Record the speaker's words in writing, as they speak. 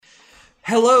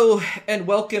Hello and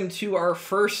welcome to our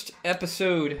first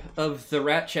episode of the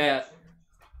Rat Chat,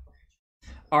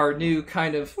 our new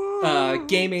kind of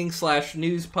gaming slash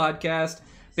news podcast.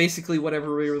 Basically,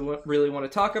 whatever we really want to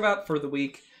talk about for the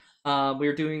week.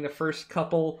 We're doing the first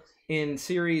couple in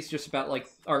series, just about like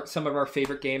some of our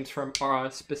favorite games from our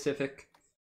specific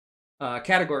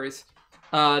categories.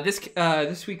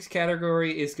 This week's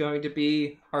category is going to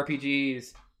be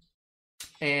RPGs.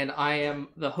 And I am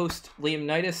the host,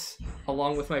 Liamknightes,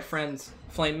 along with my friends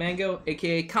Flamemango,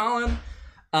 aka Colin,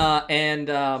 and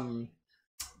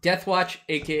Deathwatch,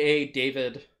 aka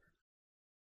David.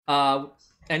 And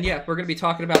yeah, we're going to be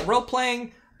talking about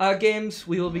role-playing games.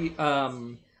 We will be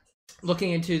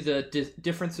looking into the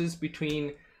differences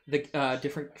between the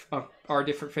our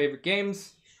different favorite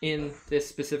games in this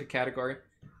specific category.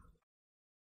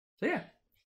 So yeah.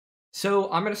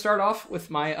 So I'm going to start off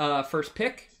with my first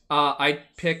pick. I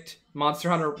picked Monster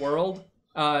Hunter World.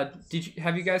 Have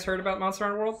you guys heard about Monster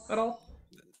Hunter World at all?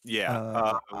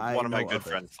 Yeah, one of my good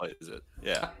friends plays it.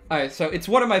 Yeah. All right, so it's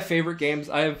one of my favorite games.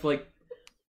 I have like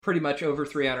pretty much over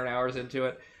 300 hours into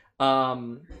it.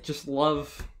 Just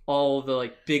love all the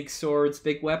like big swords,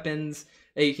 big weapons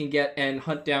that you can get and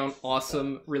hunt down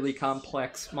awesome, really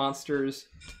complex monsters.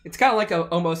 It's kind of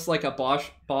like almost like a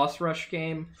boss rush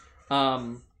game.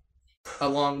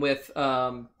 Along with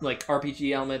like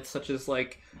RPG elements such as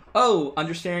like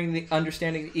understanding the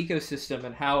ecosystem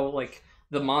and how like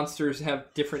the monsters have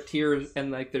different tiers,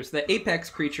 and like there's the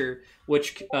apex creature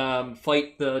which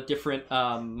fight the different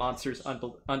monsters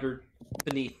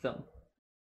beneath them.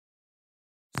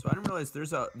 So I didn't realize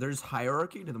there's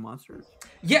hierarchy to the monsters.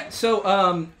 Yeah,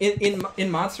 so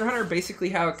in Monster Hunter, basically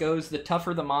how it goes, the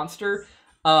tougher the monster,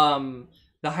 the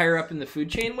higher up in the food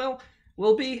chain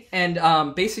will be,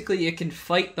 and basically it can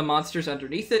fight the monsters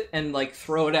underneath it and like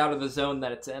throw it out of the zone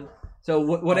that it's in. So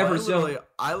whatever zone.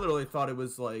 I literally thought it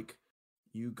was like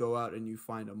you go out and you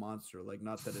find a monster, like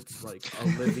not that it's like a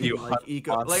living like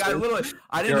eco. Like I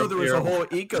didn't know there was a whole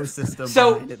ecosystem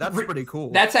behind it. That's pretty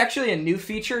cool. That's actually a new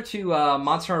feature to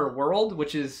Monster Hunter World,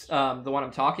 which is the one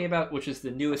I'm talking about, which is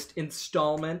the newest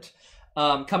installment.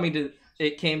 It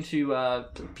came to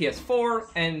PS4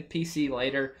 and PC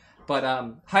later. But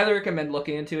highly recommend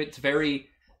looking into it. It's very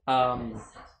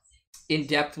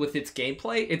in-depth with its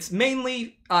gameplay. It's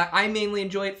mainly... I mainly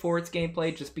enjoy it for its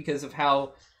gameplay just because of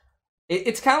how...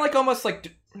 It's kind of like almost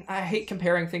like... I hate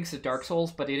comparing things to Dark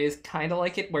Souls, but it is kind of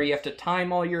like it, where you have to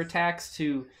time all your attacks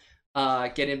to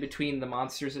get in between the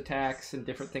monsters' attacks and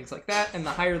different things like that. And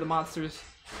the harder the monsters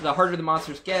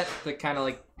get, the kind of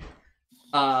like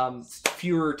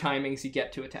fewer timings you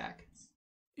get to attack.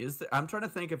 I'm trying to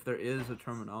think if there is a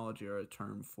terminology or a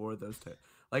term for those two.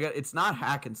 Like it's not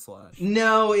hack and slash.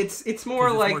 No, it's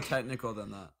more like more technical than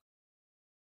that.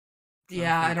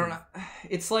 Yeah, I don't know.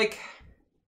 It's like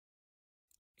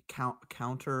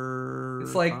counter.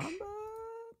 It's like combat?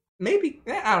 Maybe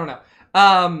I don't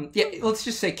know. Yeah, let's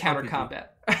just say counter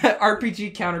combat,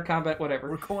 RPG counter combat, whatever.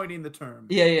 We're coining the term.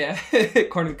 Yeah.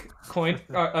 coin.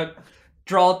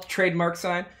 Draw trademark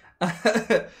sign.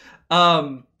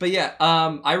 But yeah,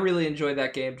 I really enjoy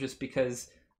that game just because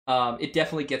it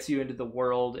definitely gets you into the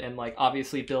world and like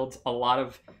obviously builds a lot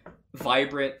of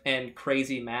vibrant and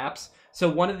crazy maps. So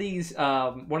one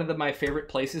of my favorite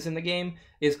places in the game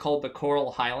is called the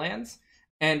Coral Highlands,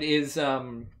 and is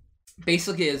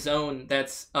basically a zone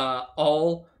that's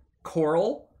all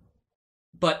coral,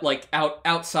 but like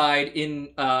outside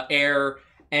in air,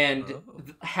 and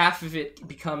half of it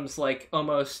becomes like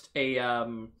almost a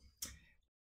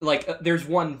there's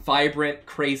one vibrant,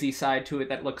 crazy side to it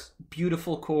that looks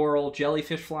beautiful coral,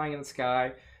 jellyfish flying in the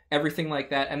sky, everything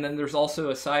like that. And then there's also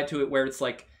a side to it where it's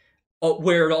like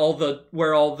where all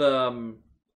the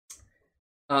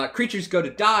creatures go to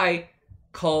die,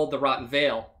 called the Rotten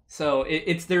Vale. So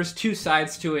there's two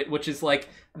sides to it, which is like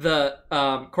the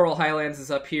Coral Highlands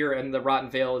is up here and the Rotten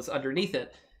Vale is underneath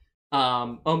it.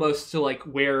 Almost to like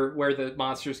where the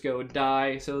monsters go and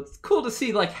die. So it's cool to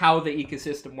see like how the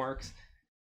ecosystem works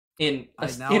in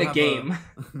a game.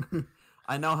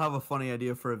 I now have a funny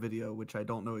idea for a video, which I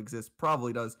don't know exists.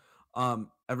 Probably does.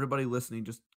 Everybody listening,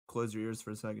 just close your ears for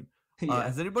a second. Yeah.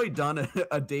 Has anybody done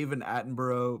a David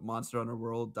Attenborough Monster Hunter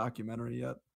World documentary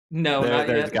yet? No,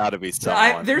 there's got to be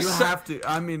someone. Have to.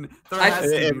 I mean,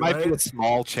 it might be a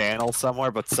small channel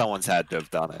somewhere, but someone's had to have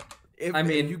done it.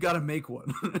 You got to make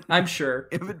one. I'm sure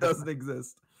if it doesn't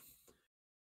exist.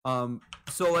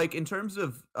 So like in terms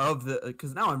of the,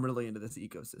 because now I'm really into this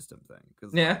ecosystem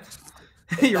thing. Yeah,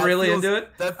 you're really into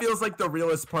it. That feels like the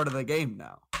realest part of the game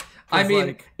now. I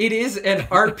mean, it is an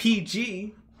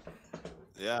RPG.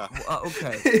 Yeah.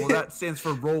 Okay. Well, that stands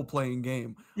for role-playing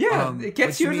game. Yeah, it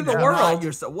gets you into the world.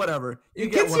 Whatever.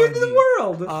 It gets you into the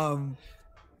world.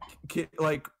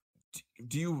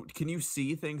 Can you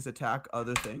see things attack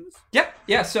other things? Yep.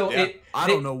 Yeah. So I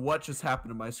don't know what just happened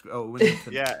to my screen. Oh,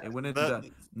 it went into the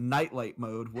nightlight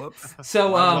mode. Whoops.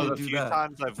 So the few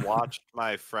times I've watched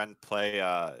my friend play,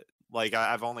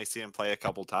 I've only seen him play a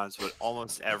couple times, but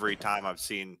almost every time I've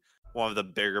seen one of the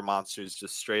bigger monsters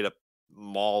just straight up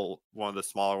maul one of the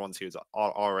smaller ones he was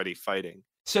already fighting.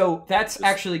 So that's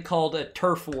actually called a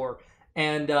turf war.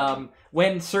 And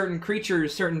when certain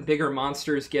bigger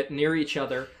monsters get near each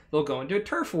other, they'll go into a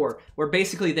turf war, where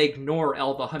basically they ignore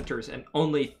all the hunters and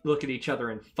only look at each other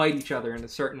and fight each other in a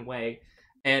certain way.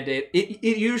 And it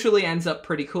usually ends up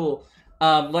pretty cool.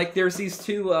 There's these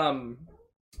two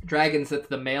dragons that's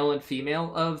the male and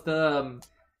female of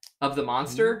the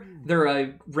monster. Ooh. They're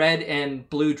a red and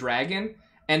blue dragon,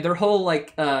 and their whole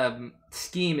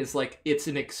scheme is it's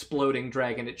an exploding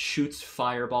dragon. It shoots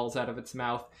fireballs out of its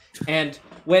mouth. And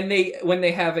when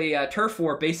they have a turf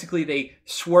war, basically they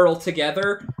swirl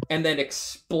together and then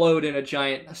explode in a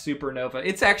giant supernova.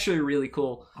 It's actually really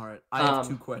cool. All right, I have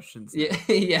 2 questions.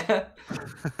 Yeah.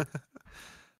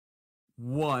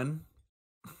 One,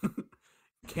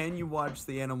 can you watch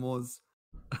the animals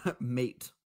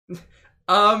mate?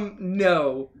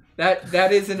 No.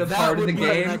 That isn't a part of the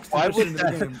game. Why would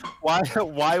that? Why?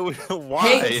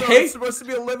 Hey, it's supposed to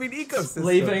be a living ecosystem.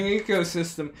 Living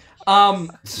ecosystem.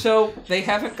 So they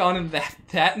haven't gone in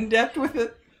that in depth with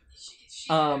it.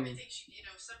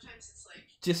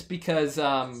 Just because they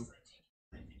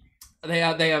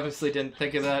obviously didn't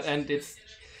think of that, and it's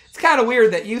kind of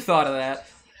weird that you thought of that.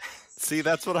 See,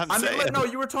 that's what I'm saying. Mean, no,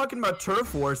 you were talking about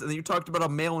turf wars, and then you talked about a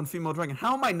male and female dragon.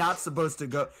 How am I not supposed to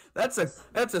go? That's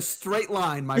a straight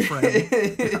line, my friend.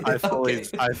 I fully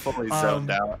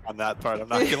zoned out on that part. I'm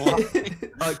not gonna lie.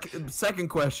 Second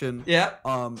question. Yeah.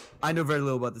 I know very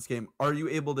little about this game. Are you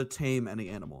able to tame any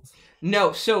animals?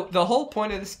 No. So the whole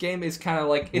point of this game is kind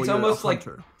of it's almost like.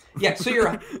 Yeah,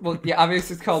 so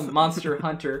obviously it's called Monster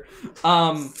Hunter.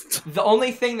 The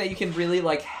only thing that you can really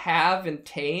have and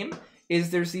tame is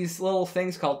there's these little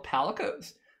things called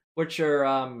palicos, which are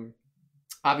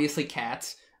obviously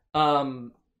cats,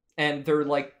 and they're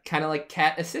kind of like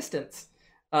cat assistants,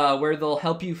 where they'll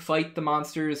help you fight the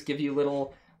monsters, give you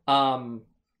little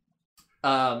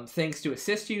things to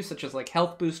assist you, such as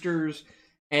health boosters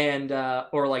and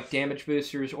or damage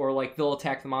boosters, or they'll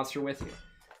attack the monster with you.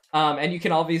 And you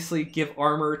can obviously give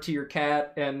armor to your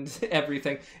cat and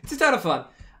everything. It's a ton of fun.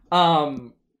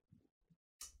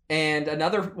 And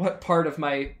another favorite part of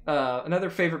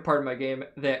my game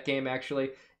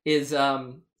actually is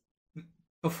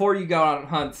before you go on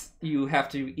hunts, you have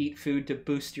to eat food to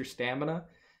boost your stamina,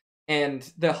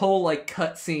 and the whole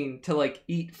cutscene to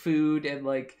eat food and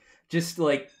just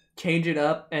change it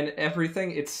up and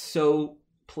everything. It's so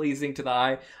pleasing to the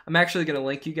eye. I'm actually gonna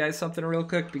link you guys something real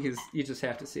quick because you just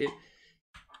have to see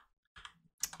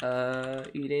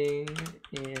it. Eating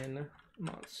in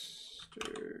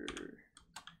Monster.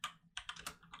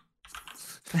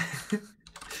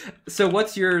 So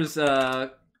what's yours,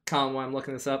 Colin, while I'm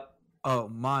looking this up? Oh,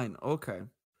 mine. Okay.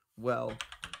 Well,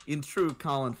 in true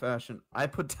Colin fashion, I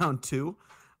put down 2.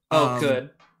 Oh, good.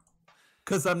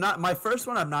 Because my first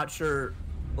one, I'm not sure.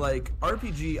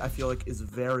 RPG, I feel is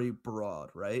very broad,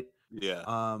 right?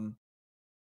 Yeah.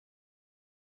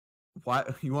 Why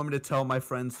you want me to tell my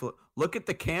friends? Look at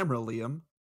the camera, Liam.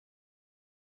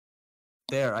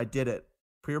 There, I did it.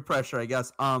 Peer pressure, I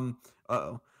guess.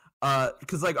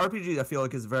 Because RPG, I feel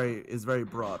is very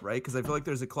broad, right? Because I feel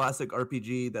there's a classic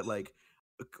RPG that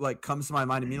comes to my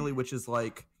mind immediately, which is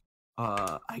I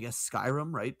guess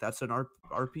Skyrim, right? That's an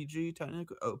RPG,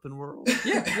 technically open world.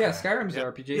 Yeah, Skyrim's an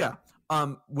RPG. Yeah.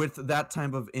 With that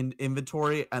type of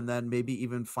inventory, and then maybe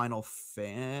even Final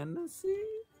Fantasy.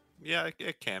 Yeah,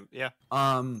 it can. Yeah.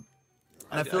 And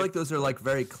I feel those are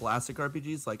very classic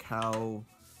RPGs, how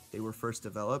they were first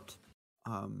developed.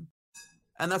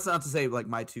 And that's not to say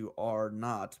my 2 are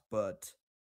not, but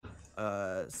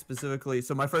specifically,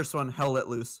 so my first one, Hell Let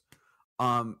Loose.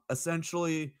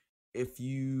 Essentially, if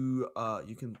you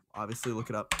can obviously look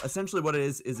it up. Essentially, what it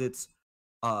is it's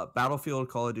Battlefield,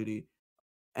 Call of Duty,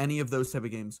 any of those type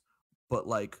of games, but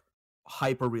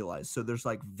hyper realized. So there's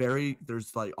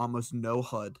almost no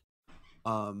HUD.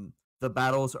 The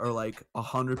battles are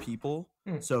 100 people,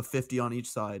 so 50 on each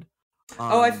side.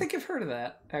 I think I've heard of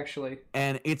that, actually.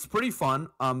 And it's pretty fun.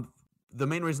 The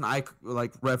main reason I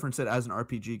reference it as an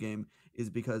RPG game is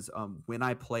because when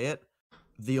I play it,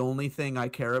 the only thing I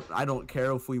don't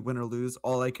care if we win or lose.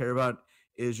 All I care about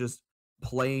is just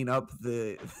playing up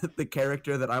the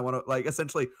character that I want to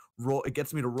essentially It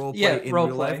gets me to role play Yeah, in role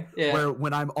real play, life. yeah. Where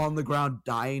when I'm on the ground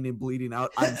dying and bleeding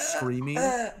out, I'm screaming.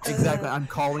 Exactly, I'm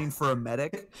calling for a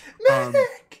medic.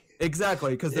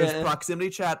 Exactly, because there's proximity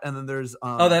chat and then there's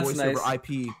that's voice nice. over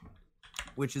IP,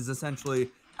 which is essentially,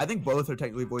 I think both are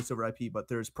technically voice over IP, but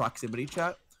there's proximity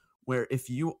chat where if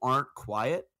you aren't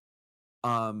quiet,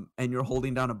 and you're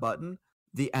holding down a button,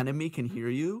 the enemy can hear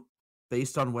you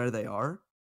based on where they are.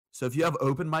 So if you have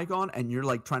open mic on and you're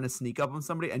like trying to sneak up on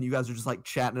somebody and you guys are just like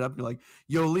chatting it up, and you're like,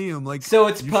 "Yo, Liam, like, so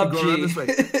it's you should go around this PUBG." way."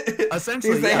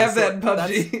 Essentially, because they have that in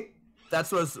PUBG.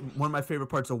 That's was one of my favorite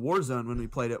parts of Warzone when we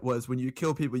played it, was when you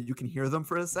kill people, you can hear them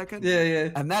for a second. Yeah.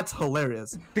 And that's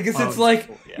hilarious. Because it's like,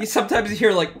 you sometimes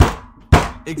hear like...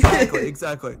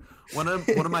 Exactly. One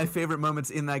of my favorite moments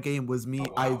in that game was me.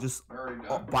 I just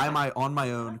on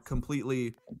my own,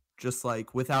 completely, just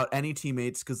like without any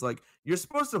teammates, because like you're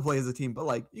supposed to play as a team, but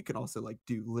like you can also like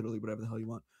do literally whatever the hell you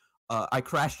want. I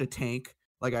crashed a tank,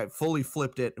 like I fully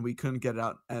flipped it, and we couldn't get it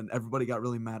out, and everybody got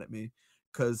really mad at me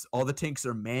because all the tanks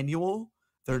are manual.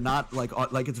 They're not like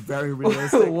it's very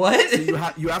realistic. What? So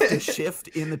you have to shift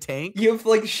in the tank. You have to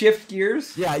like shift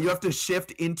gears? Yeah, you have to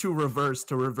shift into reverse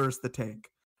to reverse the tank.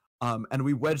 And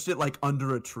we wedged it like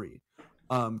under a tree.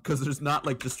 Because there's not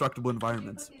like destructible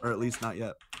environments, or at least not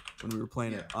yet when we were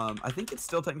playing it. I think it's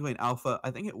still technically an alpha.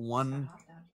 I think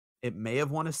it may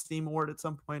have won a Steam award at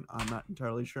some point. I'm not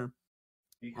entirely sure.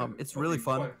 It's really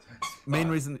fun. Main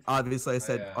reason, obviously, I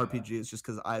said RPG is just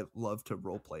because I love to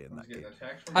role play in that game.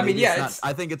 I mean, yeah,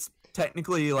 I think it's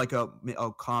technically like a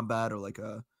combat or like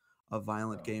a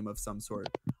violent game of some sort.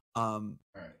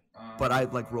 But I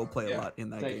like role play a lot in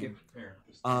that game.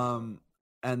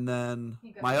 And then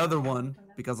my other one,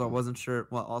 because I wasn't sure.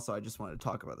 Well, also I just wanted to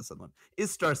talk about this other one,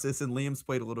 is Star Citizen. Liam's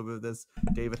played a little bit of this.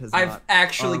 David has. I've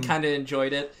actually kind of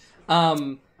enjoyed it.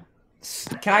 Can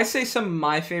I say some of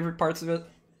my favorite parts of it?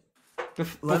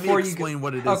 Let me explain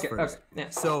what it is first. Okay, yeah.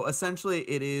 So essentially,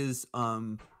 it is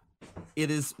the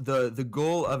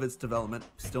goal of its development,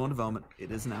 still in development.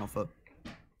 It is an alpha.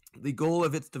 The goal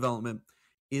of its development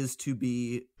is to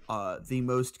be the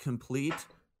most complete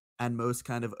and most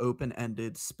kind of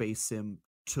open-ended space sim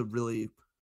to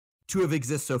have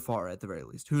exist so far, at the very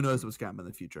least. Who knows what's going to happen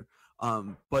in the future?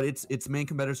 But its main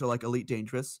competitors are like Elite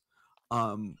Dangerous.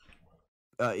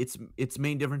 Its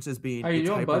main differences being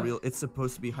it's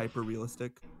supposed to be hyper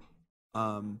realistic.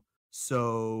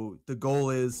 So the goal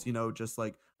is, just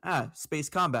like space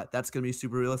combat, that's gonna be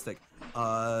super realistic.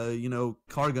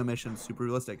 Cargo missions, super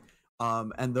realistic.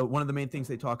 And one of the main things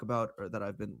they talk about, or that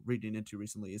I've been reading into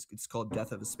recently, is it's called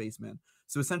Death of a Spaceman.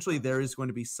 So essentially, there is going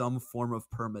to be some form of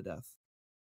permadeath.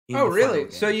 Oh, really?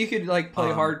 So you could like play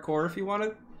hardcore if you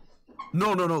wanted?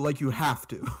 No. Like you have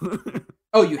to.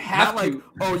 Oh, you have not to.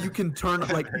 Like, you can turn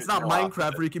like it's not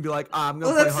Minecraft where you can be like, I'm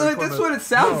gonna play hardcore. That's what it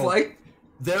sounds like.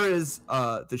 There is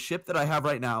the ship that I have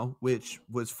right now, which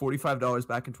was $45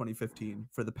 back in 2015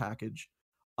 for the package,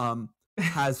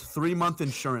 has 3-month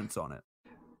insurance on it.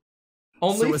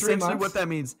 Only so 3 essentially months? What that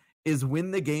means is when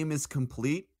the game is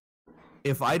complete,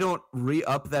 if I don't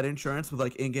re-up that insurance with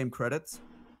like in-game credits,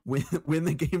 when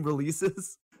the game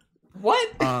releases, what?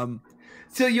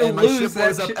 So you'll and lose my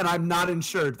ship that up and I'm not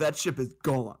insured, that ship is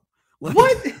gone. Like,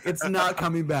 what? It's not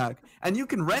coming back, and you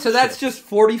can rent. So that's ships. just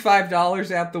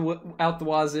 $45 out the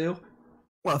wazoo.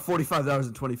 Well, $45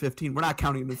 in 2015. We're not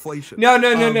counting inflation. No.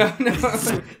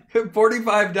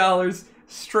 $45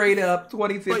 straight up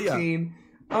 2015.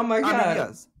 Oh my god, I mean,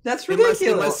 yes. That's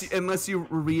ridiculous. Unless you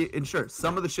reinsure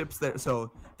some of the ships there.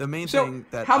 So the main thing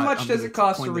that how much does it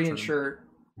cost to reinsure?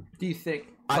 Do you think?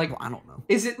 Like, I don't know.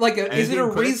 Is it like is it a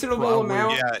reasonable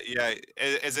amount? Yeah.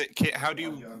 Is it? How do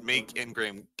you make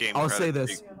in-game game? I'll say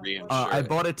this. I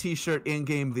bought a T-shirt in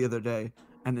game the other day,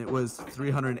 and it was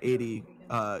 380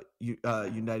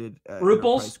 United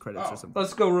Ruples credits or something.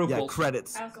 Let's go Ruples. Yeah,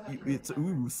 credits. It's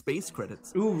space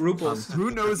credits. Ooh, Ruples.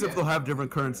 Who knows if they'll have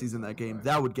different currencies in that game?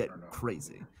 That would get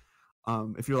crazy.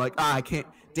 If you're like, I can't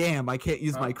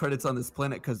use my credits on this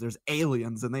planet because there's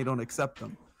aliens and they don't accept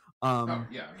them.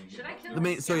 Should I kill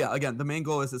again, the main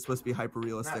goal is it's supposed to be hyper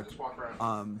realistic.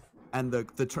 And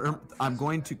the term I'm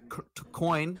going to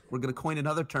coin, we're going to coin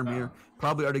another term here,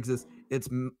 probably already exists. It's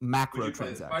macro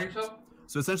transactions.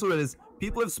 So essentially what it is,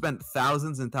 people have spent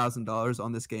thousands and thousands of dollars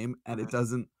on this game, and it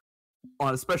doesn't,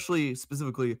 especially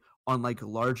specifically on like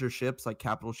larger ships, like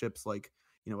capital ships, like,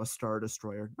 a Star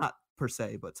Destroyer, not per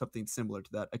se, but something similar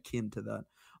to that, akin to that.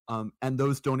 And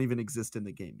those don't even exist in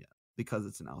the game yet because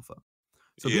it's an alpha.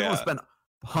 So people have spent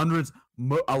hundreds,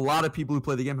 a lot of people who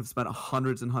play the game have spent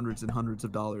hundreds and hundreds and hundreds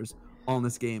of dollars on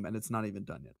this game, and it's not even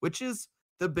done yet, which is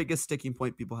the biggest sticking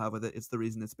point people have with it. It's the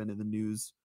reason it's been in the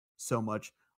news so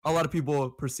much. a lot of people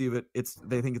perceive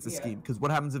they think it's a scheme, because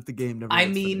what happens if the game never I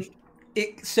gets mean,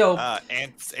 finished?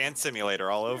 Ant Simulator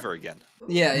all over again.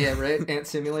 Yeah, right. Ant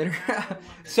Simulator.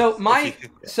 So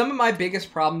some of my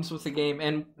biggest problems with the game,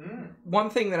 and one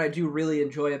thing that I do really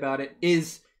enjoy about it,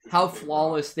 is how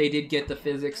flawless they did get the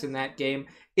physics in that game.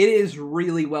 It is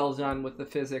really well done with the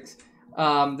physics.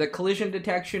 The collision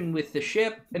detection with the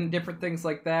ship and different things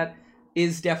like that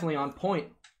is definitely on point.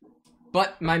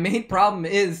 But my main problem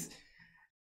is,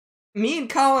 me and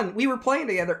Colin, we were playing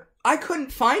together. I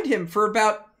couldn't find him for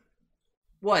about,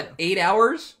 8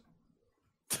 hours?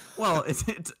 Well,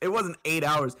 it wasn't 8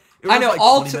 hours. It was like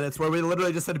 20 minutes where we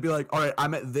literally just had to be like, all right,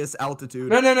 I'm at this altitude.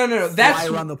 No. That's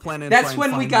around the planet. That's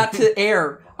when we got to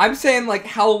air. I'm saying like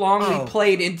how long we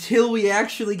played until we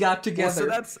actually got together.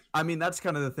 Well, so that's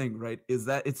kind of the thing, right? Is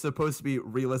that it's supposed to be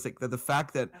realistic. That the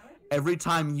fact that every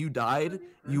time you died,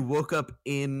 you woke up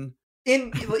in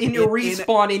your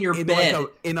respawn in your bed, like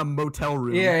in a motel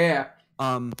room. Yeah.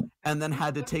 And then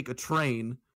had to take a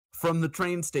train from the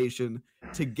train station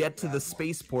to get to the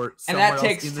spaceport, and that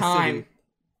takes time. City.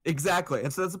 Exactly,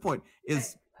 and so that's the point.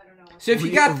 So if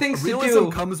you got things to do, realism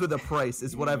comes with a price,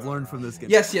 is what I've learned from this game.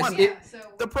 Yes.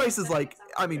 The price is like,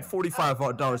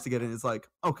 $45 to get in is like,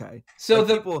 okay. So like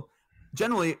people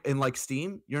generally in like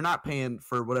Steam, you're not paying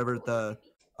for whatever the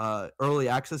early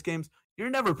access games.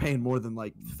 You're never paying more than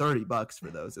like $30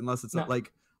 for those, unless it's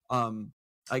like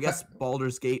I guess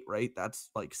Baldur's Gate, right?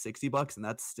 That's like $60, and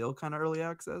that's still kind of early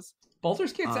access.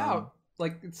 Baldur's Gate's out,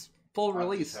 like it's full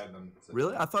release.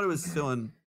 Really? I thought it was still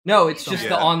in. No, it's just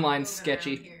the online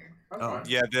sketchy. Oh.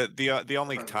 Yeah, the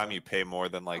only time you pay more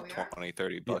than like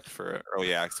 $20-$30 for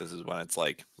early access is when it's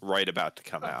like right about to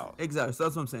come out. Exactly. So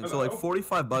that's what I'm saying. So like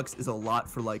 $45 is a lot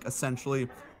for like essentially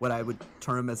what I would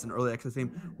term as an early access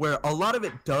game, where a lot of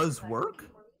it does work.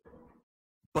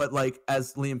 But like,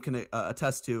 as Liam can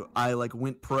attest to, I like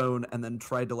went prone and then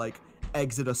tried to like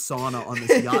exit a sauna on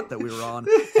this yacht that we were on,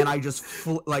 and I just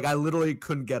I literally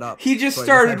couldn't get up. He just so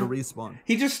started to respawn.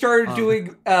 He just started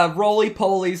doing roly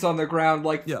polies on the ground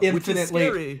like infinitely.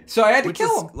 Scary, so I had to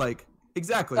kill him. Like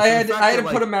exactly. I had to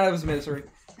put him out of his misery.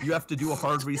 You have to do a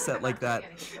hard reset like that,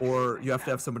 or you have to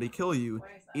have somebody kill you.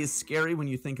 Is scary when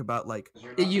you think about like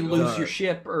you lose your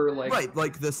ship or like right,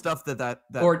 like the stuff that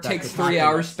or it takes 3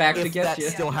 hours back to get you.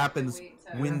 That still happens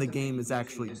when the game is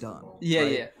actually done. Yeah,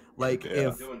 right? yeah. Like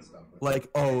if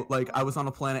like I was on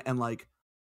a planet and like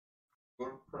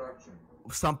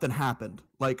something happened,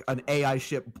 like an AI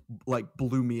ship like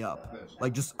blew me up,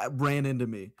 like just ran into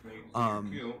me.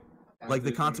 Like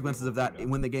the consequences of that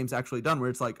when the game's actually done, where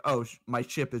it's like, oh, my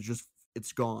ship is just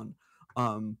it's gone.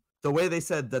 The way they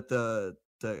said that the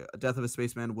Death of a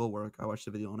Spaceman will work, I watched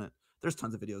a video on it. There's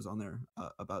tons of videos on there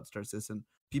about Star Citizen.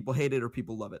 People hate it or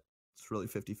people love it. It's really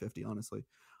 50-50, honestly.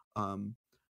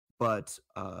 But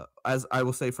as I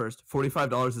will say first,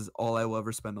 $45 is all I will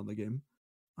ever spend on the game,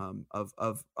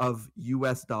 of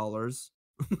US dollars.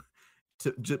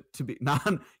 to be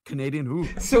non-Canadian. Ooh.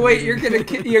 So wait, you're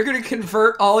gonna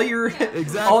convert all your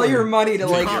all your money to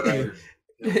like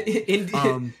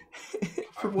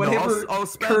whatever I'll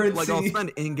spend, currency. Like I'll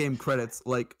spend in-game credits.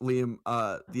 Like Liam,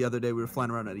 the other day we were flying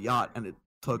around in a yacht, and it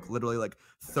took literally like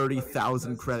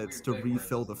 30,000 credits to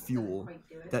refill the fuel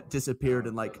that disappeared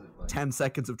in like 10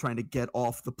 seconds of trying to get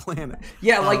off the planet.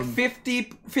 Yeah, like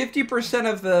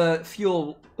 50% of the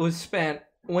fuel was spent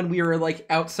when we were like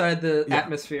outside the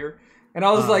atmosphere. And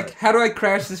I was like, how do I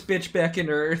crash this bitch back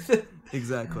into Earth?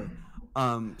 Exactly.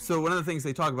 So one of the things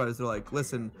they talk about is they're like,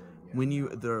 listen, when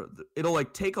it'll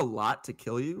like take a lot to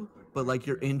kill you, but like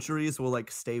your injuries will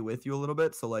like stay with you a little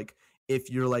bit. So like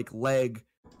if your like leg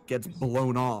gets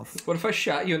blown off, what if I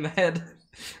shot you in the head?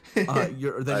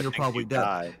 You're probably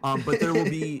dead. But there will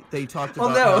be. They talked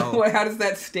about. Oh no! How does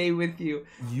that stay with you?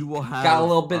 You will have got a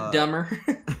little bit dumber.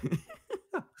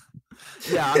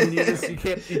 Yeah, I mean, you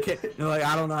can't. You're like,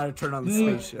 I don't know how to turn on the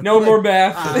spaceship. No more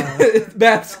math.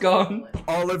 Math's gone.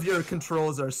 All of your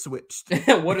controls are switched.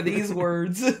 What are these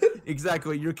words?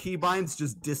 Exactly. Your keybinds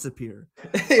just disappear.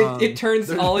 It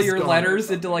turns all your letters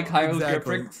into like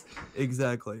hieroglyphics.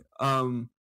 Exactly.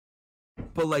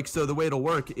 But like, so the way it'll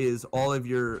work is all of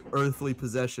your earthly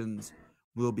possessions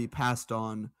will be passed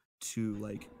on to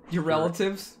like your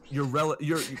relatives, your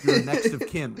next of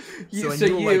kin.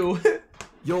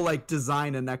 You'll like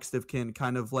design a next of kin,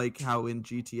 kind of like how in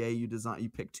GTA you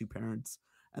pick two parents,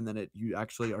 and then you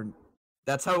actually are.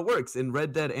 That's how it works in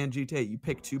Red Dead and GTA. You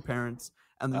pick two parents,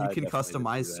 and then you can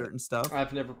customize certain stuff.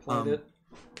 I've never played it.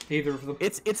 Either of them.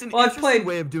 It's an interesting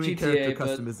way of doing character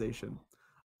customization.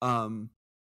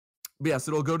 But yeah,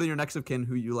 so it'll go to your next of kin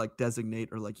who you like designate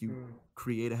or like you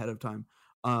create ahead of time.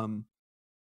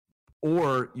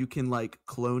 or you can like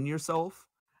clone yourself,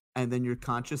 and then your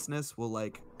consciousness will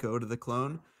like go to the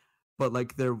clone. But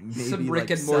like there may some be Rick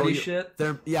like and Morty shit.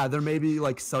 There may be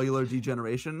like cellular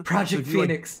degeneration. Project so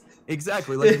Phoenix.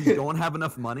 Exactly. Like if you don't have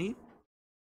enough money,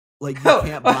 like you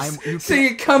can't buy. So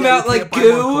you come out like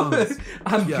goo.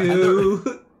 I'm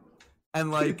goo.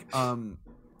 And like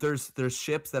there's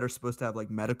ships that are supposed to have like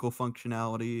medical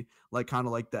functionality, like kind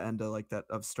of like the end of like that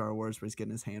of Star Wars where he's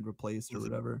getting his hand replaced or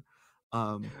whatever.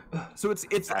 So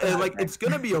it's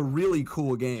gonna be a really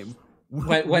cool game.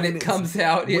 When it comes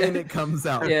out, When it comes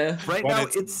out. Yeah. Right now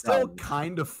it's still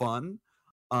kind of fun.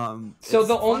 So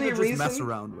the only reason mess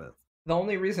around with. The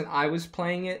only reason I was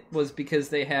playing it was because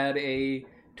they had a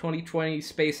 2020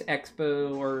 Space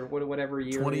Expo or whatever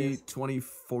year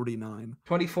 2049.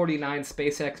 2049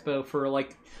 Space Expo for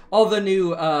like all the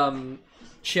new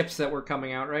chips that were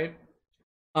coming out, right?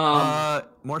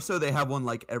 More so they have one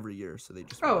like every year, so they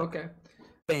just okay.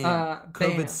 Bam.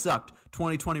 COVID sucked.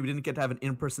 2020 we didn't get to have an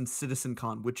in-person Citizen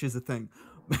Con, which is a thing.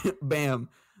 Bam.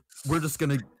 We're just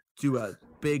gonna do a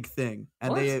big thing.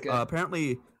 And they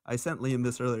apparently, I sent Liam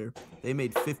this earlier, they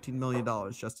made $15 million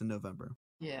just in November.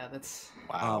 Yeah, that's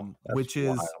wow. Which is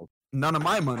wild. None of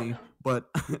my money, but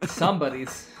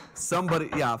somebody's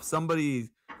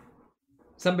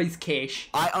cash.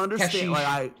 I understand.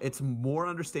 Like it's more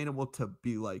understandable to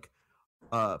be like,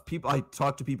 people. I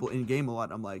talk to people in game a lot.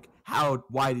 And I'm like,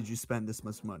 why did you spend this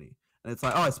much money? And it's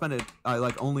like, oh, I spent it. I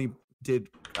like only did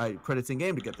credits in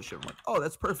game to get the ship. I'm like, oh,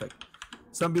 that's perfect.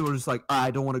 Some people are just like,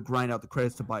 I don't want to grind out the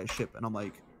credits to buy a ship, and I'm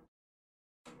like,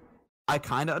 I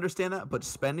kind of understand that, but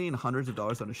spending hundreds of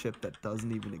dollars on a ship that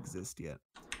doesn't even exist yet,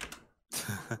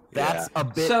 that's a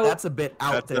bit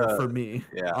out there for me.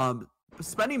 Yeah.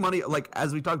 Spending money, like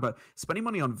as we talked about, spending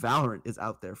money on Valorant is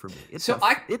out there for me. It's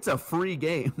a free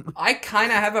game. I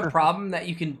kind of have a problem that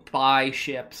you can buy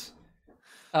ships,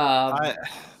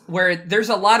 where there's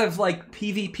a lot of like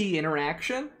PvP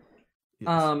interaction,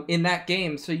 in that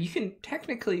game. So you can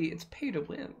technically, it's pay to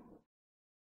win.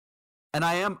 And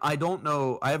I don't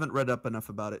know, I haven't read up enough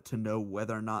about it to know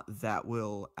whether or not that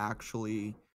will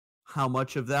actually, how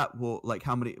much of that will, like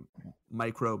how many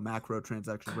macro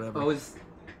transactions, whatever.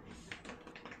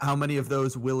 How many of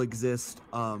those will exist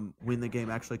when the game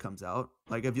actually comes out?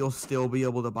 Like if you'll still be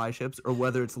able to buy ships, or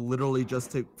whether it's literally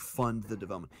just to fund the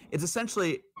development. It's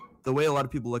essentially, the way a lot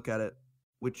of people look at it,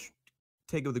 which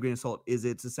take it with a grain of salt, is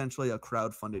it's essentially a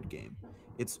crowd-funded game.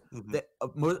 It's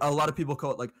a lot of people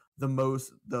call it like the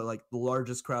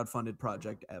largest crowd-funded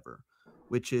project ever,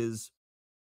 which is,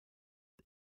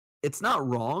 it's not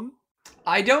wrong.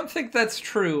 I don't think that's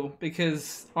true,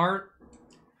 because aren't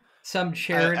some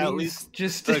charities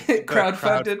just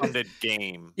crowdfunded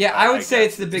game? Yeah, I would say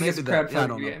it's the biggest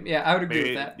crowdfunded game. Yeah, I would agree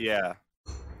with that. Yeah,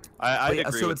 I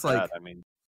agree so with it's that. Like, I mean,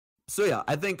 so yeah,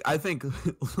 I think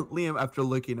Liam, after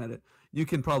looking at it, you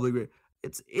can probably agree.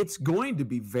 It's going to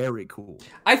be very cool.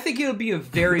 I think it'll be a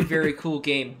very, very cool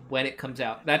game when it comes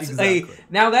out. That's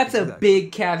a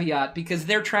big caveat, because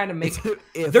they're trying to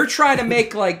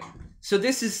make like, so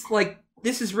this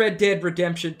is Red Dead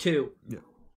Redemption 2. Yeah.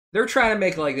 They're trying to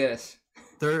make like this.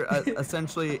 They're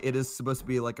essentially, it is supposed to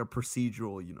be like a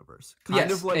procedural universe,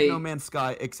 kind of like No Man's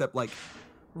Sky, except like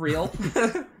real,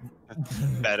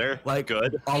 better, like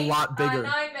good, a lot bigger.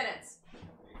 9 minutes.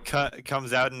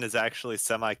 Comes out and is actually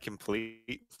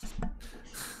semi-complete.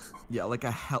 Yeah, like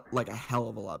a hell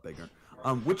of a lot bigger,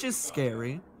 which is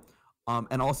scary,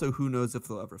 and also who knows if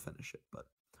they'll ever finish it. But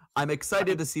I'm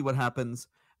excited to see what happens,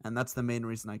 and that's the main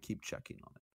reason I keep checking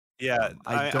on it. Yeah,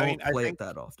 I don't play it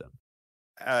that often.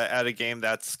 At a game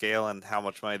that scale and how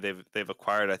much money they've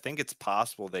acquired, I think it's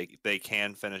possible they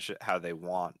can finish it how they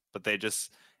want, but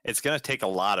it's going to take a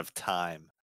lot of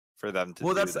time for them to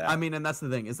do that. I mean, and that's the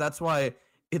thing, is that's why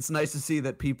it's nice to see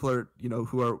that people are,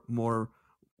 who are more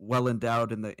well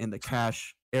endowed in the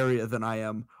cash area than I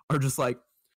am, are just like,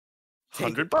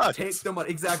 $100. Take the money.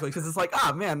 Exactly, because it's like,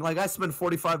 man, like I spent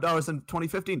 $45 in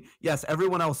 2015. Yes,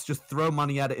 everyone else just throw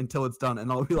money at it until it's done,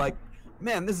 and I'll be like,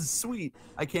 man, this is sweet.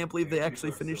 I can't believe they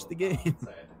actually finished the game.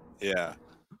 Yeah.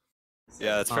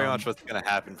 Yeah, that's pretty much what's going to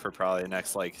happen for probably the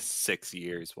next, 6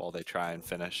 years while they try and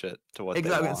finish it to what they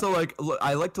want. So, look,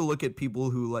 I like to look at people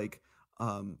who,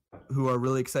 who are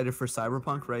really excited for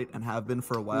Cyberpunk, right, and have been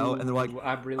for a while, and they're like,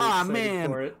 I'm really excited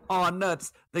for it. Oh,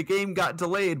 nuts. The game got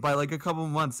delayed by, a couple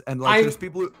months, and, there's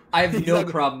people who... I have no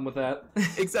problem with that.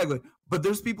 Exactly. But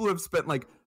there's people who have spent,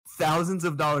 thousands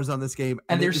of dollars on this game,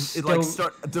 and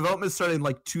development started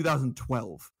in,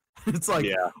 2012. It's like,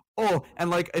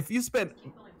 and, if you spent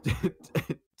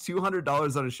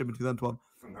 $200 on a ship in 2012,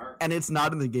 and it's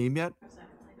not in the game yet...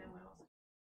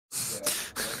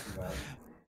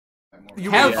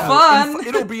 Have fun.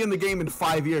 It'll be in the game in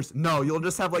 5 years. No, you'll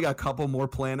just have like a couple more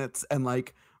planets and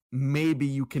like maybe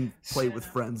you can play with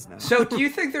friends now. So do you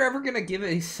think they're ever going to give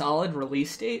a solid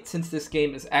release date since this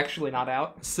game is actually not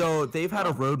out? So they've had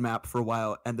a roadmap for a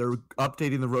while and they're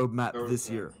updating the roadmap this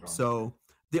year. So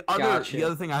the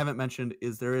other thing I haven't mentioned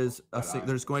is there's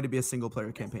going to be a single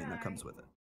player campaign that comes with it.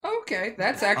 Okay,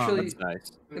 that's actually that's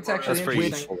nice. It's actually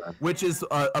interesting. Which is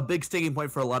a big sticking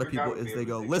point for a lot of people is they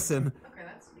go, listen,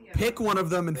 pick one of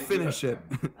them and finish it.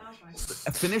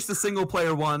 Finish the single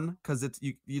player one because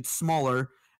it's smaller,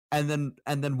 and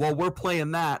then while we're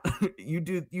playing that, you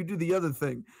do the other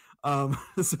thing.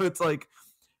 So it's like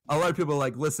a lot of people are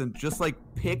like, listen, just like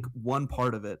pick one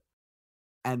part of it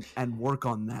and work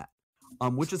on that.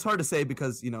 Which is hard to say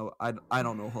because I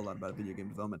don't know a whole lot about video game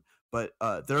development, but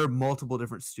there are multiple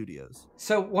different studios.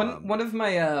 So one of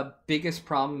my biggest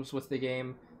problems with the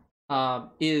game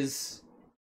is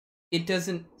it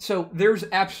doesn't. So there's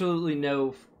absolutely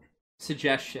no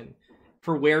suggestion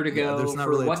for where to go, there's not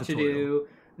for really what to do.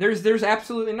 There's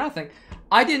absolutely nothing.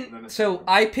 So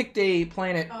I picked a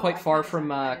planet quite far from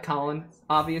Colin,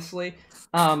 obviously.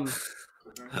 Our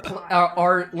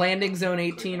landing zone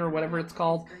 18 or whatever it's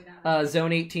called,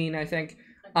 zone 18, I think.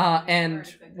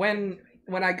 And when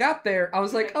I got there, I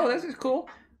was like, oh, this is cool.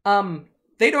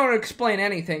 They don't explain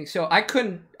anything, so I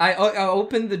couldn't. I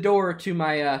opened the door to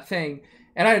my thing,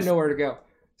 and I didn't know where to go.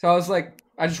 So I was like,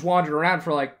 I just wandered around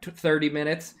for like 30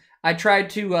 minutes. I tried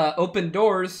to open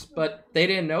doors, but they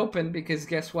didn't open because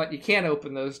guess what? You can't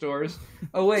open those doors.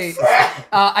 Oh, wait.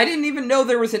 I didn't even know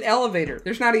there was an elevator.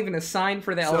 There's not even a sign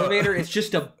for the elevator. It's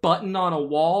just a button on a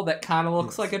wall that kind of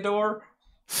looks like a door.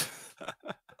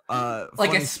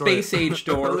 Like a space-age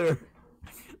door.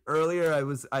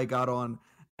 Earlier, I got on,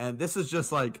 and this is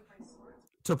just like,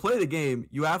 to play the game,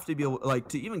 you have to be able, like,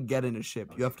 to even get in a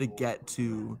ship, you have to get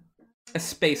to a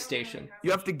space station.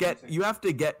 You have to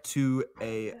get to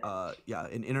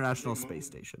an international space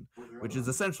station, which is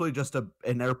essentially just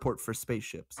an airport for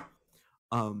spaceships.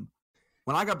 When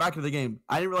I got back to the game,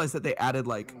 I didn't realize that they added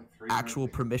like actual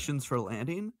permissions for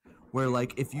landing, where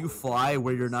like if you fly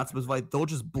where you're not supposed to fly, they'll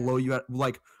just blow you out.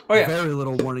 Like very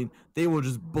little warning, they will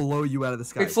just blow you out of the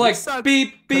sky. It's like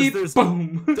beep beep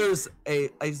boom. There's a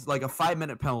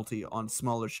 5-minute penalty on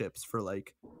smaller ships for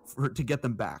to get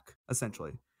them back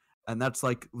essentially. And that's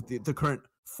like the current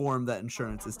form that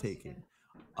insurance is taking.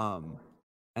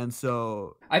 And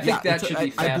so I think that should be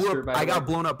faster. I got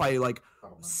blown up by like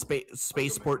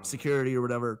spaceport security or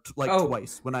whatever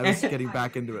twice when I was getting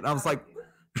back into it. I was like,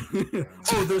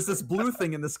 oh, there's this blue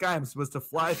thing in the sky I'm supposed to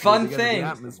fly through to get in the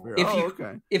atmosphere.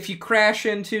 If you crash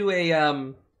into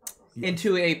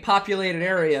a populated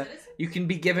area, you can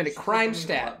be given a crime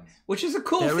stat. Which is a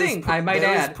cool thing, I might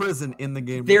add. There's prison in the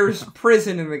game. There's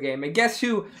prison in the game. And guess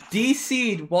who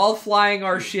DC'd while flying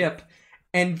our ship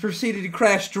and proceeded to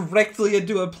crash directly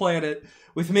into a planet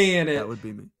with me in it? That would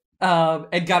be me.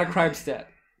 And got a crime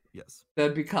stat. Yes.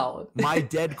 That'd be Colin. My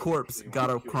dead corpse got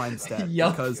a crime stat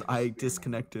because I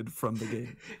disconnected from the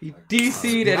game. He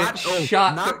DC'd and it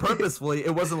shot. Not purposefully.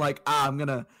 It wasn't like, I'm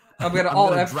gonna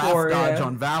alt draft F4 dodge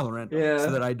on Valorant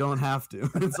so that I don't have to.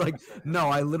 It's like, no,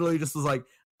 I literally just was like,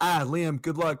 Liam,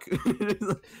 good luck.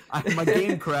 My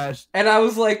game crashed. And I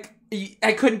was like,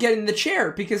 I couldn't get in the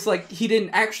chair because like he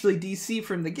didn't actually DC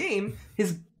from the game.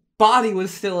 His body was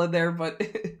still in there, but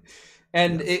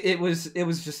it was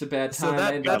just a bad time. So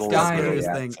that's the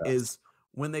scariest thing is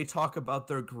when they talk about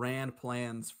their grand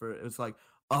plans for it's like,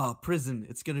 oh, prison,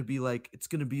 it's gonna be like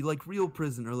real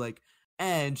prison, or like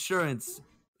insurance.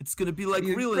 It's going to be like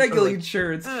real regular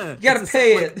insurance. You got to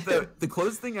pay it. The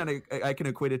closest thing I can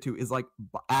equate it to is like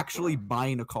actually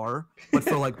buying a car, but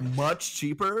for like much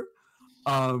cheaper.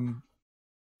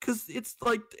 Cuz it's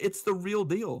the real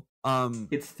deal.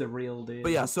 It's the real deal.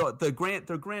 But yeah, so their grand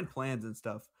plans and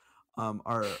stuff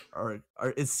are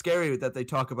it's scary that they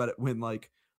talk about it when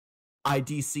like I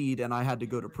DC'd and I had to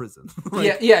go to prison.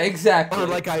 Yeah, exactly. Or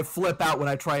like I flip out when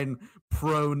I try and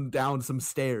prone down some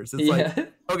stairs. It's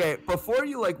like, okay, before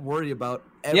you like worry about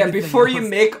everything before you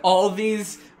make all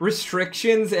these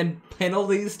restrictions and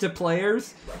penalties to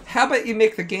players, how about you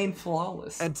make the game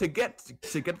flawless? And to get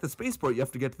to the spaceport, you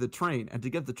have to get to the train, and to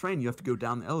get the train, you have to go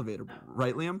down the elevator,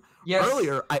 right, Liam? Yes.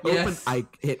 Earlier, I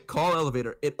hit call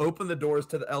elevator. It opened the doors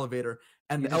to the elevator.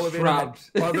 And the elevator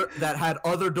had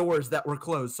other doors that were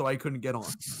closed, so I couldn't get on.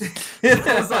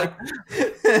 I was like,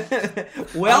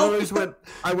 well,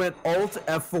 I went Alt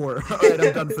F4. All right,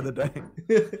 I'm done for the day.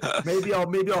 Maybe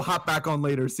I'll hop back on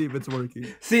later, see if it's working.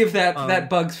 See if that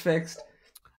bug's fixed.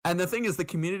 And the thing is, the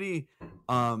community,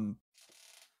 some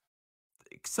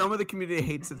of the community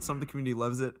hates it, some of the community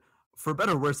loves it. for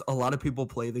better or worse, a lot of people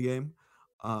play the game.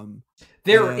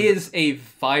 There is a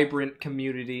vibrant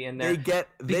community in there.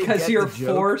 Because you're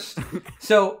forced.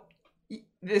 So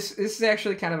this is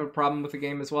actually kind of a problem with the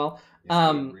game as well.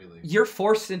 You're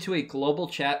forced into a global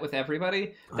chat with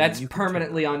everybody. That's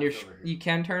permanently on your. You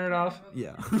can turn it off.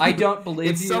 Yeah, I don't believe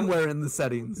it's you. Somewhere in the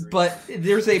settings. But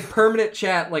there's a permanent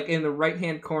chat like in the right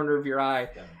hand corner of your eye,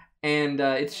 and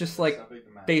it's just like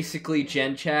basically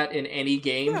gen chat in any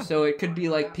game. Yeah. So it could be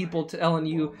like people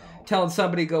telling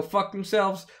somebody go fuck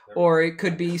themselves, or it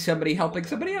could be somebody helping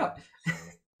somebody out.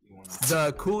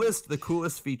 The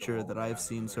coolest feature that I've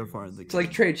seen so far in the game, it's like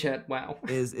trade chat. Wow,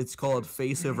 it's called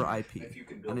Face over IP,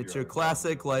 and it's your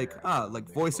classic like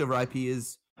voice over IP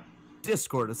is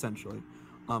Discord essentially.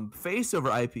 Face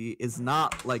over IP is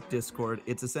not like Discord.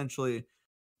 It's essentially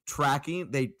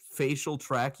tracking. They facial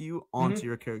track you onto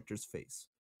your character's face.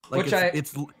 Like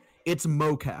it's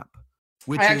mocap.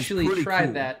 Which I actually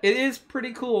tried that. It is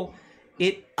pretty cool.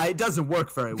 It doesn't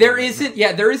work very well.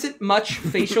 There isn't much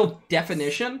facial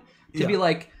definition to be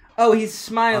like, oh, he's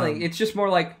smiling. It's just more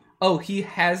like, oh, he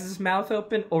has his mouth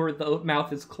open or the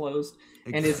mouth is closed,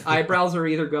 and his eyebrows are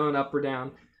either going up or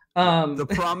down. The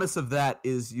promise of that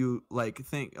is you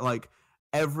think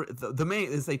the main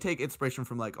is they take inspiration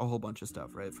from like a whole bunch of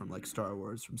stuff, right? From like Star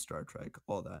Wars, from Star Trek,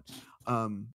 all that.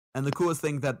 And the coolest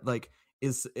thing that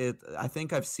is it. I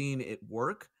think I've seen it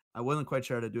work. I wasn't quite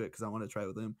sure how to do it because I want to try it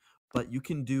with him. But you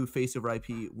can do face over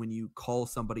IP when you call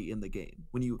somebody in the game.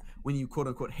 When you quote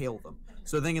unquote hail them.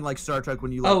 So thinking like Star Trek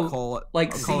when you call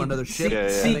another ship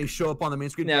and they show up on the main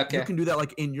screen. Yeah, okay. You can do that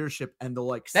like in your ship and they'll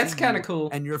like that's kind of cool.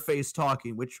 And your face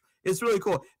talking, which is really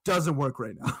cool. Doesn't work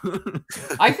right now.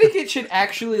 I think it should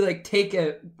actually like take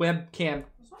a webcam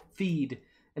feed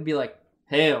and be like,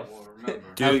 hail.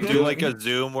 Do like a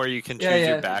zoom where you can choose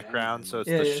your background, so it's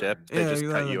the ship. They just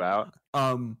cut you out.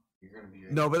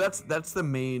 No, but that's the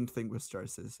main thing with Star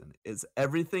Citizen is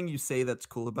everything you say that's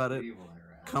cool about it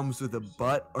comes with a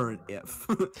but or an if.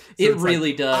 So it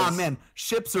really does. Ah, man,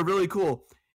 ships are really cool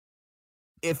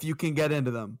if you can get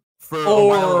into them. For a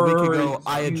while, a week ago,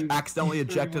 I accidentally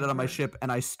ejected it on my ship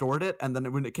and I stored it, and then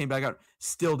when it came back out,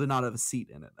 still did not have a seat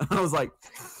in it. I was like,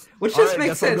 which just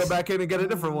makes sense. I'll go back in and get a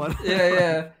different one.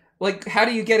 Yeah. Like, how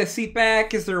do you get a seat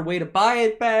back? Is there a way to buy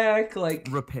it back? Like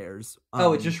repairs.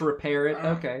 Just repair it.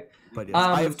 Okay. But yes,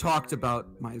 I have talked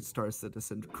about my Star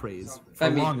Citizen craze for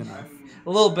long enough. A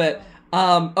little bit.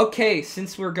 Okay,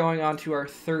 since we're going on to our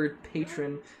third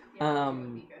patron,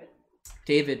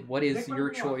 David, what is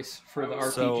your choice for the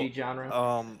RPG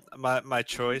genre? My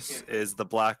choice is the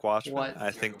Black Watchmen. What? I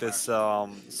think this.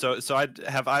 So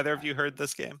have either of you heard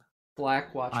this game?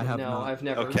 Black Watchmen. I've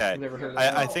never heard of it.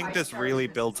 I think this really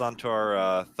builds onto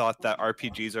our thought that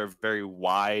RPGs are very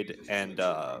wide and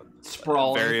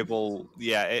sprawling, variable.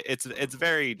 Yeah, it's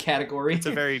very category. It's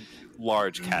a very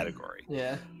large category.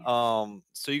 Yeah.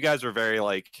 So you guys were very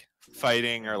like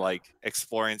fighting or like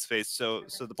exploring space. So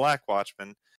the Black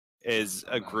Watchmen is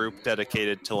a group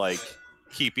dedicated to like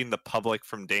keeping the public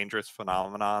from dangerous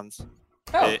phenomenons.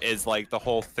 It is like the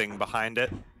whole thing behind it.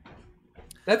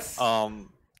 That's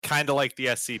kind of like the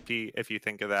SCP, if you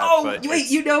think of that. Oh, but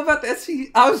wait, you know about the SCP?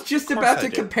 I was just about to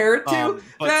compare it to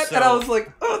that, and I was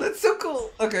like, oh, that's so cool.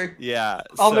 Okay. Yeah.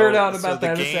 I'll nerd out about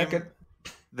that in a second.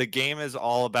 The game is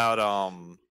all about,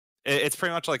 it's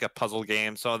pretty much like a puzzle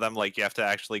game. Some of them, like, you have to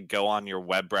actually go on your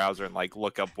web browser and, like,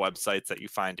 look up websites that you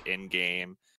find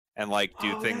in-game and, like,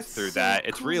 do things through that. Cool.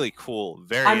 It's really cool.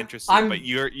 Very interesting. But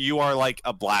you are, like,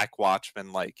 a Black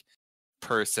Watchman, like,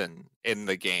 person in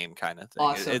the game kind of thing.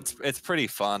 Awesome. It's pretty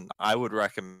fun. I would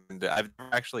recommend it. I've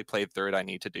never actually played through it. I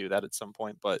need to do that at some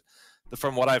point, but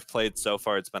from what I've played so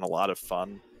far, it's been a lot of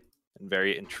fun and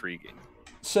very intriguing.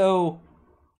 So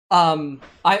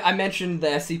I mentioned the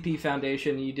SCP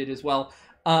Foundation, you did as well.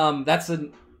 That's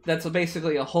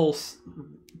basically a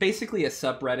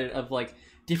subreddit of like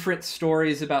different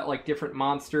stories about like different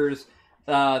monsters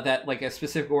that like a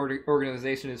specific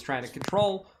organization is trying to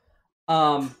control.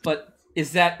 But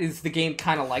is the game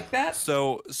kind of like that?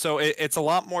 So it's a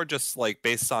lot more just like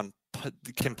based on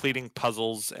completing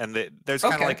puzzles, and there's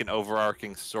kind of like an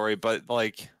overarching story, but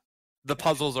like the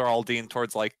puzzles are all leaned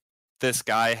towards like this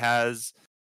guy has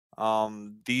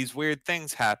these weird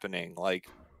things happening, like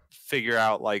figure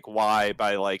out like why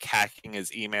by like hacking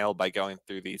his email by going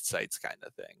through these sites kind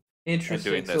of thing.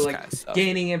 Interesting. So like kind of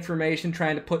gaining information,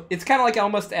 trying to put it's kind of like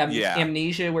almost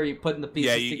amnesia where you put in the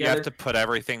pieces together. You have to put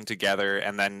everything together,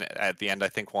 and then at the end I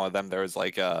think one of them there was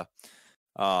like a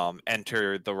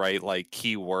enter the right like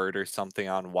keyword or something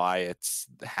on why it's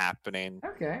happening.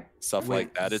 Okay. Stuff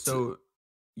like that. It's so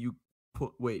you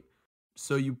put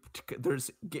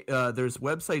there's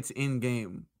websites in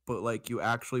game but like you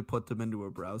actually put them into a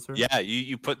browser. Yeah,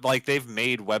 you put like they've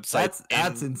made websites.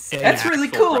 That's insane. That's really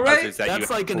cool, right? That's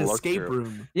like an escape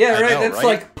room. Yeah, right. That's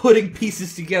like putting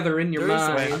pieces together in your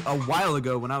mind. A while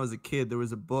ago, when I was a kid, there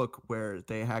was a book where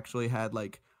they actually had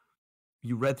like,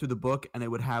 you read through the book and it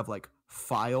would have like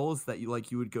files that you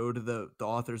would go to the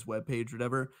author's webpage or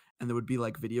whatever, and there would be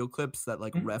like video clips that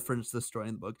like reference the story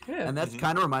in the book. Yeah. And that's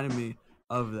kind of reminded me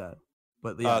of that.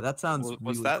 But yeah, that sounds really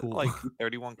was that cool. Like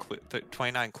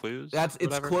 29 clues?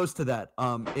 It's close to that.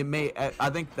 It may. I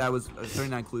think that was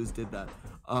 39 clues did that.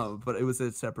 But it was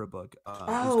a separate book.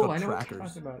 I know what you're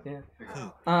talking about. Yeah.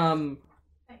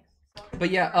 But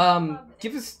yeah.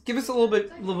 Give us a little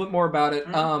bit more about it.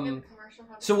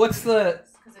 So what's the?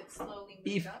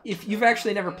 If you've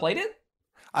actually never played it?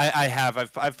 I have.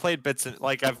 I've played bits and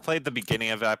like I've played the beginning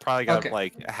of it. I probably got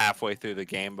like halfway through the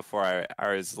game before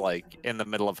I was like in the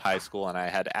middle of high school and I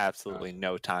had absolutely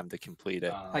no time to complete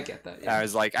it. I get that. Yeah. I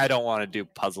was like, I don't want to do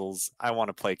puzzles. I want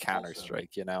to play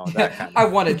Counter-Strike, you know. That kind of I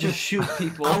want to just shoot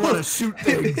people. I want to shoot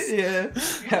things. Yeah.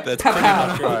 That's pretty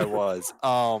much where I was.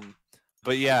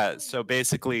 But yeah, so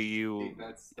basically you're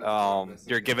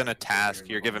given a task,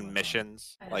 you're given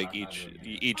missions, like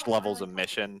each level's a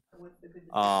mission.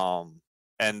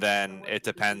 And then it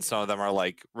depends. Some of them are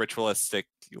like ritualistic,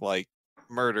 like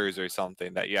murders or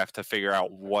something that you have to figure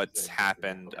out what's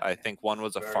happened. I think one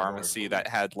was a pharmacy that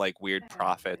had like weird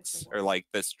profits or like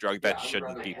this drug that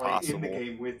shouldn't be possible.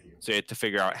 So you had to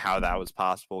figure out how that was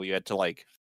possible. You had to like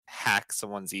hack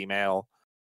someone's email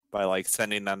by like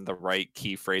sending them the right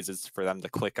key phrases for them to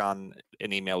click on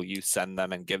an email you send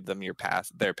them and give them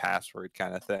their password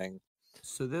kind of thing.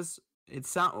 So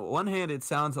on one hand it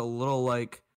sounds a little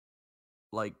like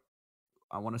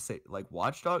I want to say like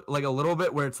Watchdog, like a little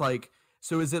bit where it's like,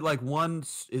 so is it one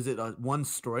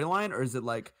storyline or is it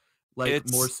like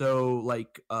it's more so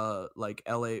like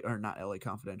LA or not LA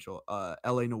Confidential,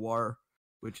 LA Noir,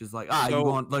 which is like you go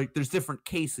on, like there's different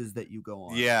cases that you go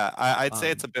on. Yeah, I'd say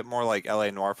it's a bit more like LA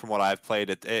Noir from what I've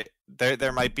played.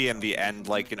 There might be in the end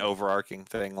like an overarching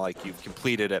thing like you've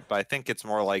completed it, but I think it's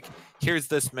more like here's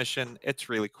this mission, it's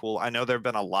really cool. I know there've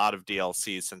been a lot of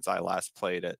DLCs since I last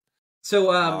played it.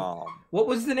 So what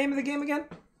was the name of the game again?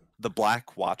 The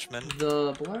Black Watchmen.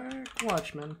 The Black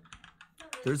Watchmen.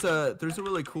 There's a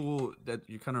really cool that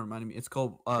you kind of reminded me. It's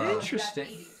called interesting.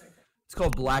 It's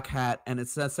called Black Hat, and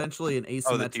it's essentially an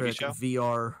asymmetric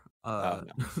VR.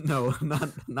 No,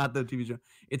 not the TV show.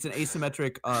 It's an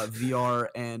asymmetric VR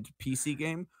and PC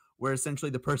game where essentially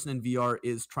the person in VR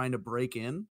is trying to break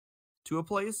in to a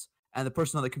place, and the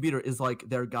person on the computer is like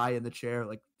their guy in the chair,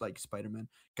 like Spider-Man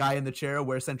guy in the chair,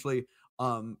 where essentially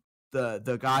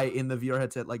the guy in the VR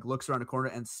headset like looks around a corner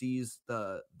and sees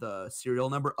the serial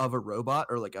number of a robot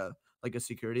or like a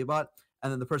security bot,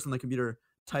 and then the person on the computer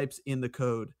types in the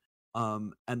code,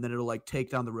 and then it'll like take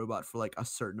down the robot for like a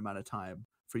certain amount of time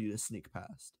for you to sneak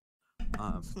past.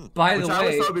 By the way, I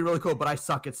always thought would be really cool, but I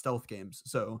suck at stealth games.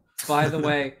 So by the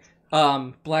way,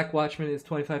 Black Watchmen is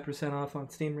 25% off on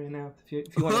Steam right now. If you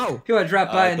want to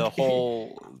drop by and the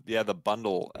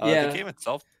bundle. The game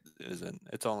itself isn't.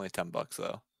 It's only $10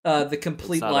 though. The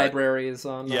complete library is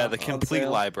on. Yeah, the complete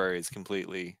library is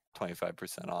completely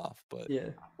 25% off. But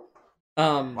yeah.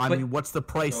 I mean, what's the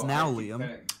price now, Liam?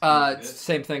 It's the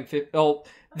same thing.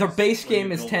 The base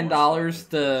game is $10.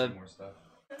 The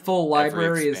full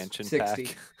library is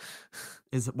 $60.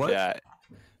 Is it what? Yeah.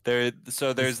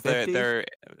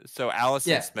 So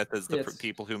Allison Smith is the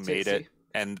people who made it,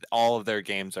 and all of their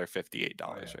games are $58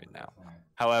 right now.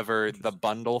 However, the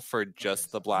bundle for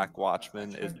just the Black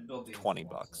Watchmen is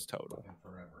 $20 total.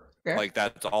 Okay. Like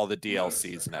that's all the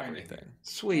DLCs and everything.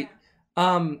 Sweet.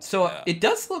 It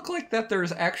does look like that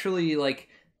there's actually like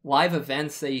live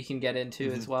events that you can get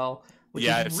into as well.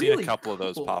 Yeah, I've seen a couple of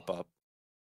those pop up.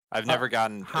 I've never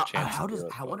gotten a chance.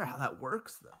 I wonder how that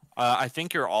works though. I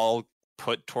think you're all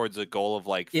put towards a goal of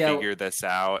like figure this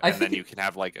out, and then you can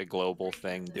have like a global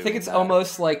thing. I think it's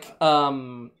almost like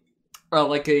a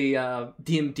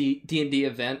D&D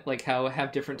event, like how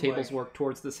have different tables work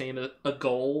towards the same a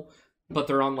goal, but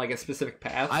they're on like a specific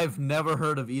path. I've never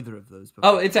heard of either of those before.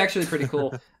 Oh, it's actually pretty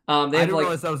cool. I didn't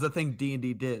realize that was the thing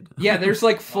D&D did. Yeah, there's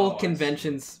like full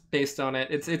conventions based on it.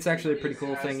 It's actually a pretty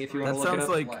cool thing if you want to look it up. That sounds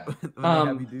like when they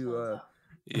have you do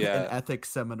an ethics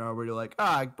seminar where you're like,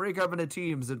 break up into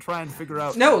teams and try and figure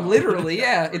out. No, literally,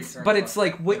 yeah. It's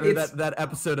like that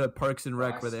episode of Parks and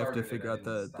Rec where they have to figure out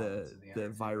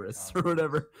the virus or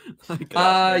whatever. Like,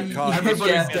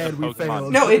 everybody's dead. We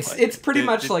failed. No, it's pretty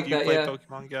much like that. Play yeah.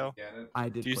 Pokemon Go? I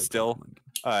did. Do you still?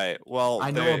 All right. Well, I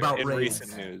know about in raids.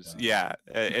 Recent news. Yeah,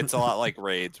 it's a lot like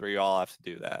raids where you all have to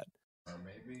do that.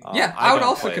 I would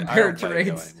also compare it to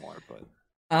raids. Anymore, but...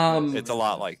 It's a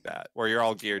lot like that, where you're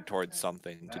all geared towards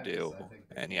something to do,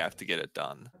 and you have to get it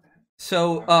done.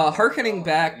 So, hearkening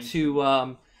back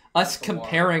to us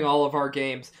comparing all of our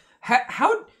games,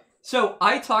 how? So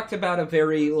I talked about a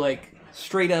very like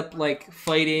straight up like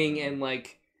fighting and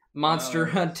like monster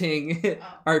hunting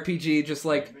RPG, just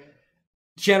like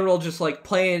general, just like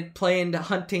playing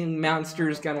hunting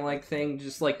monsters kind of like thing,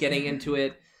 just like getting into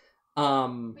it.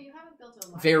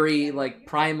 Very like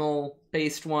primal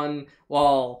based one,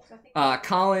 while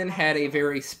Colin had a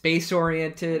very space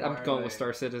oriented. I'm going with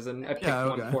Star Citizen. I picked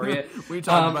one for you. We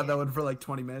talked about that one for like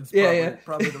 20 minutes.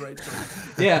 Probably the right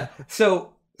choice. Yeah.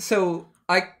 So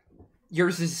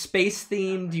yours is space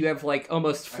themed. You have like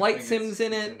almost flight sims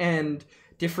in it and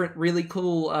different really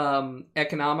cool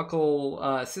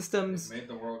economical systems.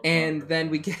 And then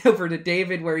we get over to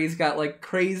David, where he's got like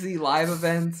crazy live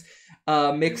events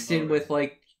mixed in with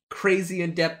like crazy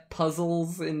in-depth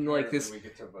puzzles in like this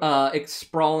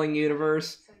sprawling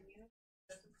universe.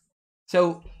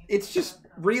 So it's just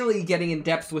really getting in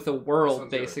depth with a world,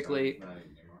 basically.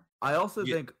 I also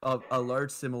think a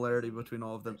large similarity between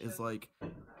all of them is like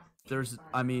there's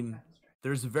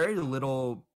very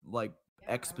little like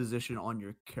exposition on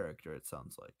your character. It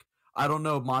sounds like, I don't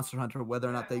know, Monster Hunter, whether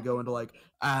or not they go into like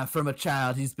from a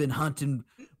child he's been hunting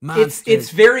monsters.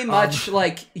 It's very much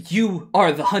like you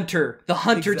are the hunter. The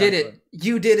hunter did it.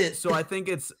 You did it. So I think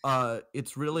it's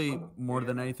really more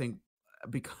than anything,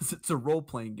 because it's a role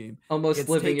playing game. Almost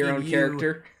living your own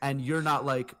character, and you're not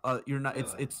like you're not.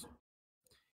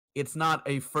 It's not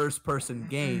a first person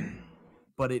game,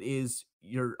 but it is.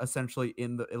 You're essentially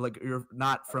in the like you're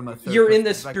not from a. You're in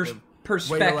this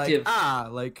perspective.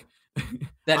 Like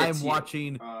I'm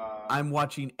watching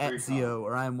Ezio,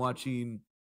 or I'm watching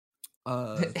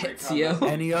Ezio.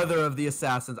 Any other of the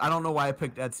assassins. I don't know why I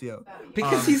picked Ezio.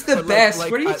 Because he's the best.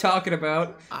 Like, what are you talking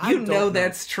about? You know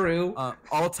that's true.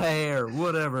 Altair,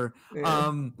 whatever.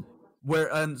 Yeah.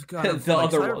 Where and kind of the like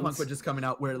other Cyberpunk ones. was just coming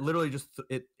out, where literally just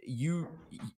you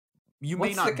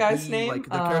What's may not the guy's be name? like the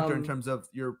character in terms of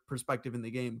your perspective in the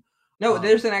game. No,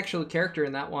 there's an actual character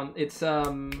in that one. It's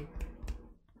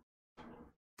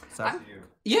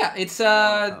yeah, it's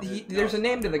there's a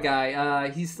name to the guy.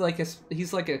 He's like a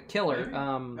killer.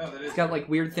 He's got like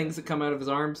weird things that come out of his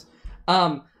arms.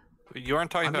 You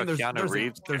aren't talking about Keanu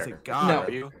Reeves. There's a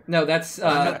guy. No, that's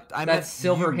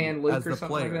Silverhand Luke or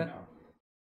something like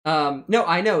that. No,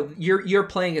 I know you're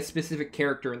playing a specific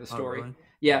character in the story. Oh, really?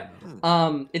 Yeah.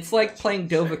 It's like playing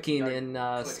Dovahkiin in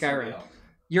Skyrim.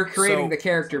 You're creating the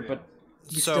character, but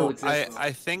he still exists.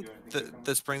 I think that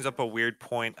this brings up a weird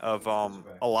point of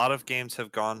a lot of games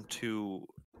have gone to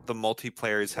the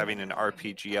multiplayers having an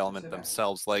RPG element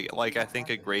themselves. Like I think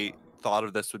a great thought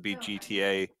of this would be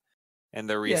GTA. And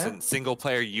the recent single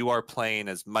player, you are playing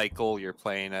as Michael, you're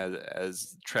playing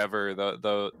as Trevor,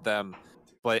 them.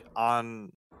 But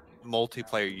on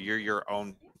multiplayer, you're your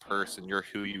own person, you're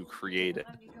who you created.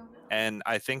 And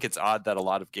I think it's odd that a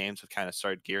lot of games have kind of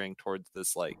started gearing towards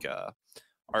this like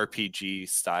RPG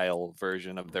style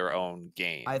version of their own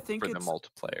game for the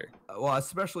multiplayer. Well,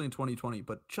 especially in 2020,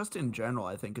 but just in general,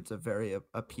 I think it's a very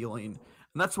appealing,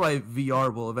 and that's why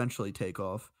VR will eventually take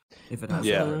off. If it has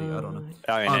already, I don't know.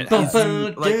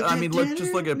 I mean,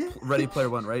 just look at Ready Player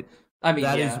One, right? I mean,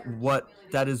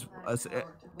 that is.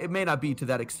 It may not be to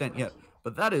that extent yet,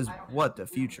 but that is what the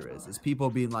future is people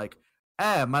being like,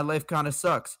 my life kind of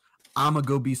sucks. I'm gonna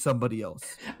go be somebody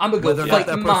else. I'm gonna go fight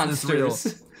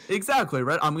monsters. Exactly,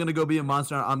 right? I'm gonna go be a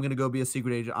monster. I'm gonna go be a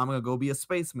secret agent. I'm gonna go be a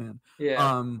spaceman.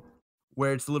 Yeah.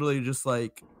 Where it's literally just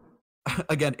like,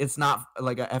 again, it's not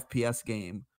like a FPS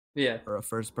game. Yeah. Or a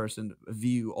first person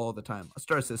view all the time. A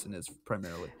Star Citizen is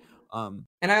primarily. And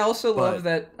I also love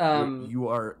that you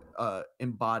are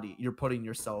you're putting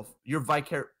yourself, you're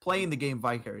playing the game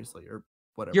vicariously, or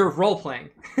whatever. You're role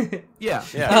playing.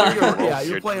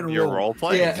 You're playing role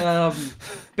playing. Yeah.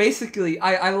 Basically,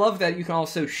 I love that you can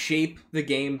also shape the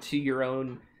game to your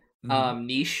own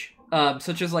niche.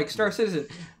 Such as like Star Citizen,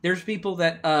 there's people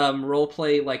that role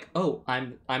play like, oh,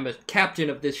 I'm a captain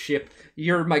of this ship.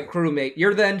 You're my crewmate.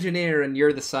 You're the engineer, and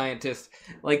you're the scientist.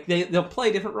 Like they'll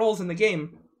play different roles in the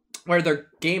game, where their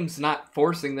game's not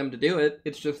forcing them to do it.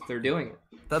 It's just they're doing it.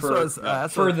 That's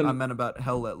what I meant about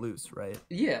Hell Let Loose, right?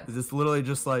 Yeah, it's literally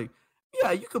just like,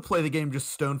 yeah, you could play the game just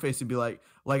stone faced and be like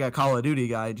a Call of Duty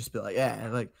guy, just be like,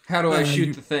 how do I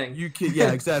shoot the thing? You can,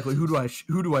 yeah, exactly. Who do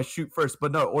I shoot first?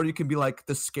 But no, or you can be like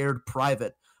the scared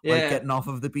private, like getting off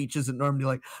of the beaches in Normandy,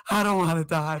 like, I don't want to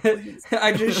die. Please.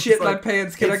 I just shit my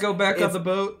pants. Can I go back on the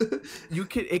boat?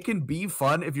 It can be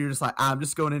fun if you're just like, I'm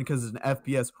just going in because it's an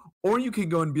FPS, or you can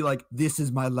go and be like, this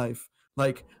is my life.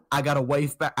 Like, I got a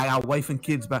wife back. I got a wife and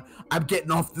kids back. I'm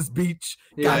getting off this beach.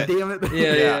 Yeah. God damn it.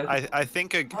 Yeah. I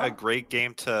think a great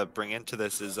game to bring into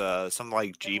this is something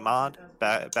like Gmod.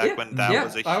 Back when that Yeah,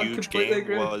 was a I would huge completely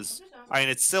game. agree. I mean,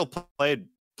 it's still played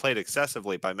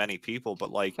excessively by many people,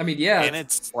 but like, I mean, yeah, and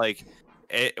it's like.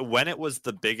 When it was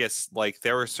the biggest, like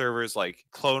there were servers like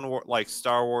Clone War, like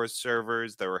Star Wars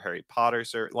servers, there were Harry Potter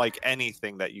servers, like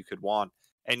anything that you could want,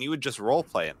 and you would just role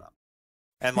play in them,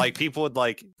 and like people would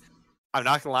like. I'm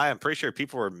not gonna lie, I'm pretty sure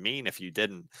people were mean if you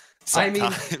didn't.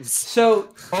 Sometimes. I mean,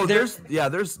 so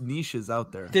there's niches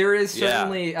out there. There is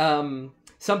certainly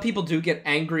some people do get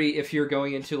angry if you're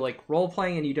going into like role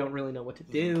playing and you don't really know what to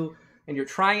do and you're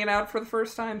trying it out for the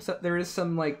first time. So there is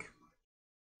some like.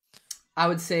 I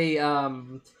would say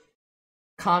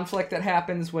conflict that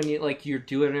happens when you're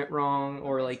doing it wrong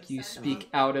or like you speak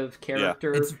out of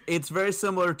character. Yeah. It's very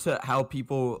similar to how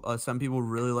some people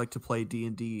really like to play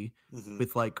D&D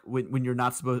with like when you're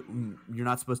not supposed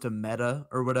to meta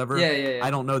or whatever. Yeah. I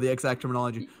don't know the exact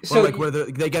terminology. So but like where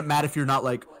they get mad if you're not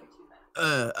like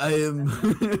I am.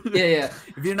 Yeah.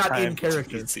 If you're not in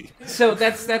character. So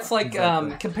that's like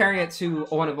comparing it to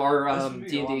one of our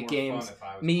D&D games.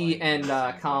 Me and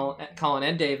Colin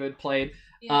and David played.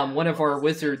 One of our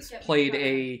wizards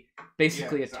played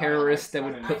basically a terrorist that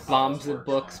would put bombs in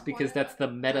books because that's the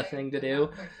meta thing to do.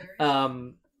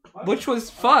 Which was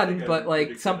fun, but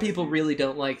like some people really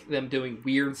don't like them doing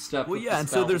weird stuff. Well, yeah, and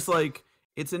so there's like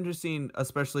it's interesting,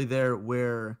 especially there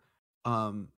where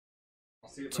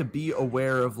to be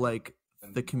aware of like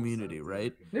the community,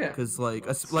 right? Yeah. Because like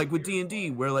with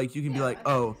D&D, where like you can be like,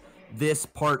 oh, this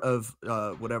part of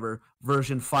whatever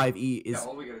version 5e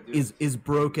is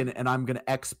broken, and I'm gonna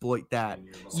exploit that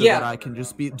so that I can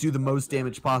just do the most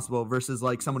damage possible. Versus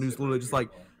like someone who's literally just like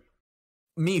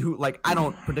me, who like I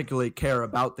don't particularly care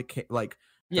about the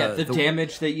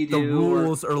damage that you do, the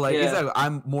rules, or like exactly.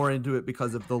 I'm more into it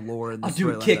because of the lore and the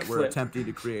storyline that we're attempting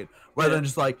to create, rather than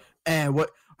just like,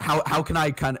 how can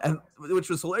I kind of, and which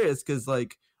was hilarious because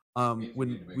like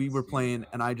when we were playing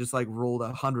and I just like rolled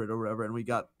 100 or whatever and we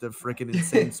got the freaking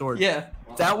insane sword.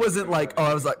 That wasn't like,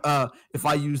 I was like, if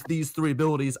I use these 3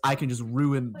 abilities, I can just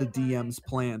ruin the DM's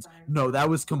plans. No, that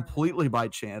was completely by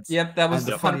chance. Yep, that was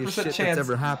the 100% shit chance that's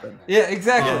ever happened. Yeah,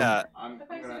 exactly.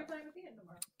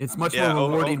 It's much more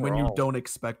rewarding when you don't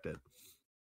expect it.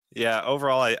 Yeah,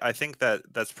 overall, I think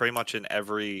that's pretty much in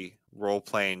every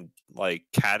role-playing like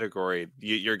category.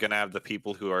 You're gonna have the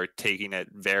people who are taking it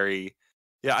very.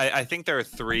 Yeah, I think there are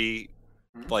 3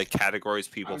 like categories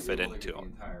people fit into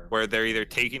them, where they're either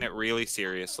taking it really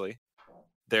seriously,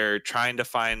 they're trying to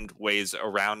find ways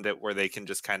around it where they can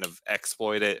just kind of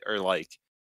exploit it or like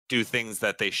do things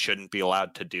that they shouldn't be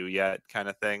allowed to do yet, kind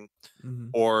of thing,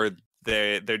 or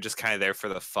they're just kind of there for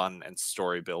the fun and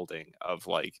story building of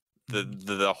like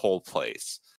the whole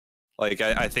place. Like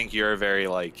I think you're very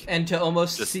like, and to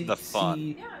almost see the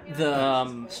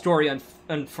story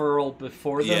unfurl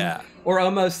before them, or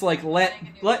almost like let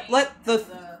the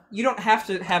you don't have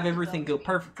to have everything go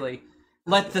perfectly.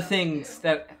 Let the things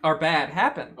that are bad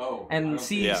happen, and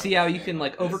see how you can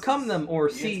like overcome them, or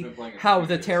see how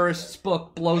the terrorist's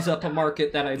book blows up a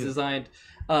market that I designed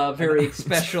a very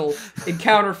special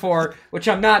encounter for, which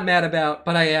I'm not mad about,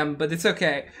 but it's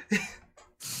okay.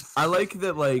 I like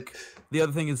that. Like the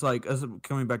other thing is like, as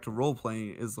coming back to role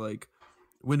playing, is like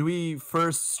when we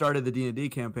first started the D&D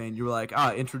campaign, you were like,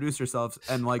 introduce yourselves,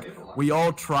 and like we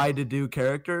all tried to do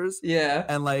characters,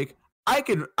 and like I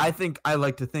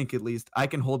like to think at least I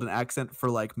can hold an accent for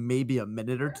like maybe a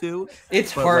minute or 2.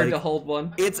 It's hard to hold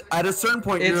one. It's at a certain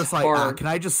point you're just like, can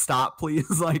I just stop,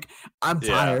 please? Like I'm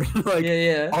tired. Like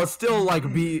I'll still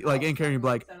like be like in character, be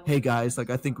like, hey guys, like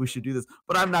I think we should do this,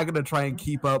 but I'm not gonna try and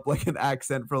keep up like an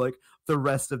accent for like the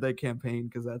rest of the campaign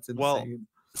because that's insane. Well,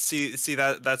 see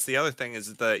that's the other thing,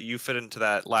 is that you fit into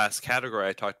that last category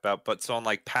I talked about, but someone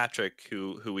like Patrick,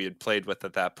 who we had played with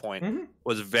at that point,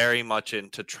 was very much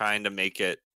into trying to make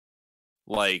it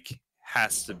like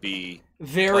has to be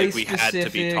very like we specific. had to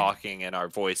be talking in our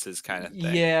voices kind of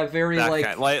thing. Yeah, very that like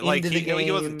kind, like into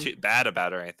he wasn't too bad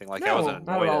about it or anything. Like I wasn't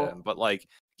annoyed at him, but like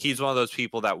he's one of those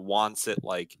people that wants it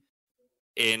like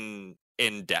in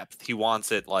depth. He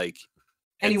wants it like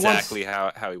and exactly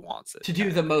how he wants it to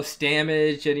do the most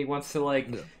damage, and he wants to like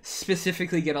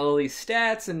specifically get all these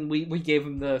stats, and we gave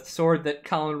him the sword that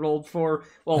Colin rolled for.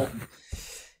 Well,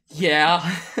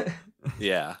 yeah.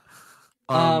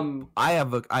 I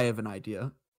have an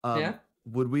idea.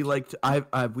 Would we like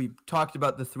to we talked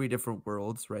about the 3 different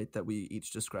worlds, right, that we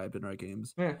each described in our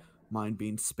games. Mine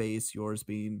being space, yours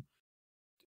being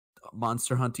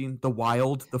monster hunting, the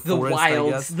wild, the forest, wilds, I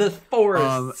guess. the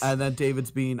forests. And then David's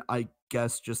being, I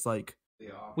guess, just like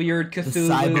weird Cthulhu,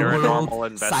 paranormal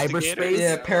investigators. cyberspace.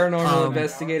 Yeah, paranormal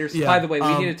investigators. yeah, By the way,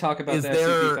 we need to talk about is that there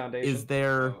SCP Foundation. is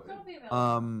there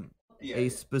a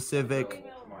specific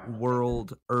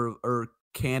world or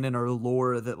canon or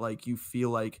lore that like you feel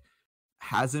like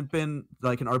hasn't been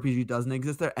like an RPG doesn't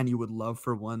exist there and you would love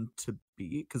for one to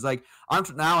be? Because like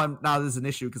now this is an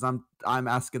issue because I'm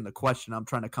asking the question, I'm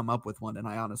trying to come up with one and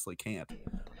I honestly can't.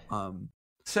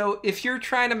 So if you're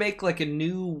trying to make like a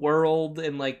new world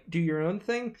and like do your own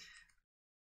thing,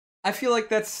 I feel like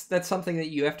that's something that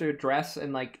you have to address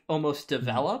and like almost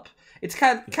develop. It's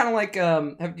kind of like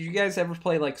have you guys ever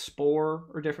play like Spore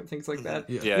or different things like that?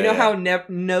 Yeah. You know how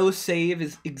no save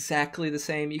is exactly the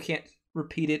same. You can't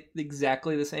repeat it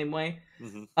exactly the same way.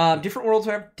 Different worlds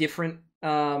have different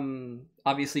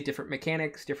obviously different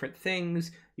mechanics, different things.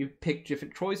 You pick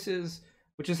different choices,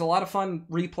 which is a lot of fun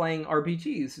replaying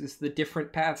RPGs, is the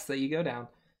different paths that you go down.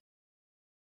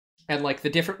 And like the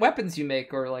different weapons you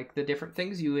make or like the different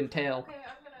things you entail.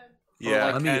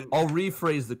 Yeah, I'll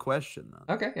rephrase the question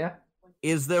then. Okay, yeah.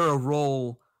 Is there a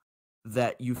role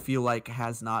that you feel like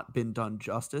has not been done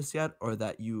justice yet or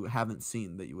that you haven't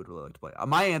seen that you would really like to play?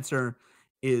 My answer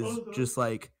is just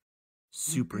like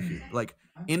superhero, like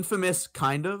Infamous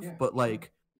kind of, but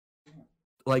like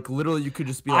literally you could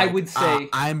just be like, I would say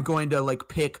I'm going to like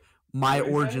pick my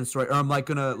origin story, or I'm like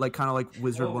gonna like kind of like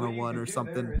Wizard 101 or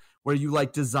something, where you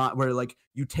like design, where like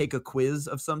you take a quiz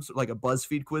of some sort, like a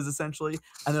BuzzFeed quiz essentially,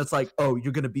 and then it's like, oh,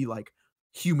 you're gonna be like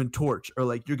Human Torch, or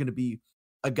like you're gonna be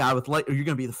a guy with light, or you're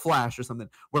gonna be the Flash or something,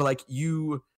 where like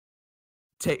you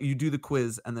do the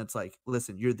quiz and that's like,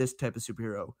 listen, you're this type of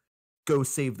superhero, go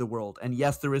save the world. And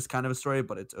yes, there is kind of a story,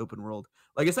 but it's open world.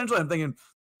 Like essentially I'm thinking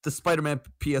the Spider-Man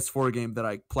PS4 game that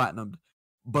I platinumed,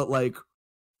 but like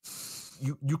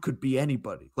you could be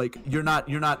anybody. Like you're not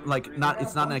like, not,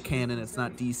 it's not in a canon, it's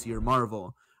not DC or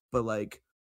Marvel, but like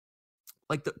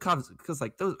the because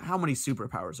like those, how many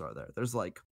superpowers are there? There's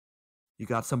like, you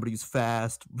got somebody who's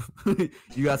fast,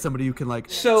 you got somebody who can like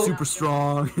super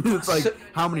strong. It's like,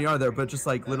 how many are there? But just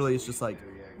like literally it's just like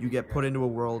you get put into a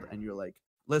world and you're like,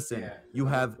 listen, you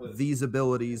have these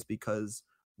abilities because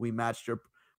we matched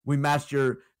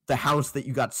the house that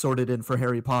you got sorted in for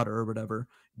Harry Potter or whatever.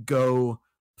 Go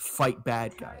fight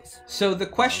bad guys. So the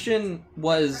question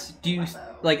was, do you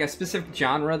like a specific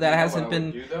genre that hasn't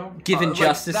been given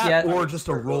justice like yet, or just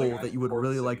a role that you would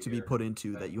really like to be put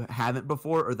into that you haven't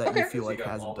before, or that you feel like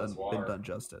hasn't been done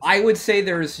justice? I would say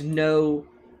there's no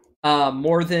I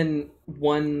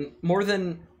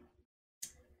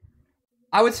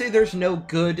would say there's no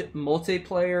good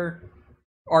multiplayer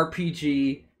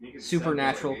RPG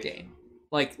supernatural game.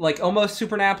 Like almost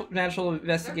supernatural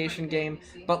investigation game,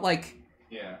 but like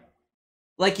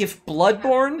if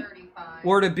Bloodborne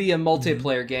were to be a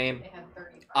multiplayer game,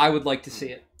 I would like to see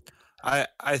it. I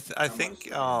think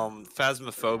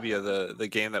Phasmophobia, the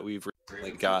game that we've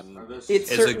recently gotten,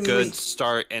 is a good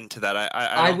start into that.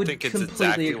 I don't think it's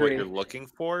exactly what you're looking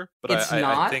for, but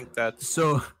I think that's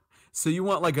so you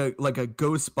want like a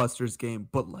Ghostbusters game,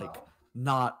 but like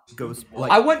not Ghost.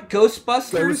 Like, I want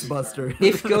Ghostbusters.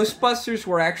 If Ghostbusters. Ghostbusters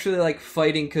were actually like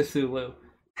fighting Cthulhu.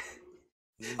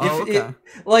 Okay.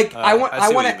 I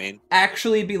want to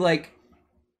actually be like,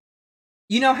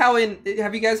 you know how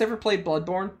have you guys ever played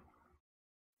Bloodborne?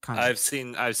 I've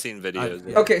seen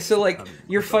videos. Okay, so like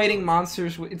you're fighting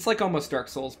monsters. It's like almost Dark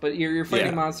Souls, but you're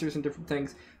fighting monsters and different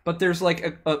things. But there's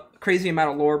like a crazy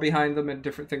amount of lore behind them and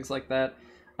different things like that.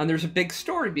 And there's a big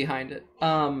story behind it.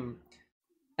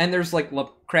 And there's like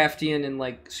Lovecraftian and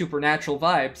like supernatural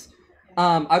vibes.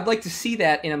 I'd like to see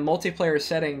that in a multiplayer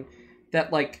setting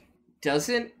that like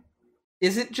isn't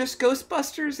just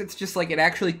Ghostbusters. It's just like it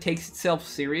actually takes itself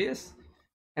serious,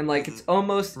 and like it's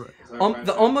almost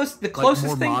the closest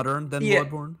more thing modern than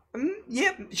Bloodborne.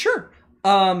 Yeah, sure.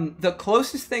 The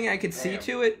closest thing I could see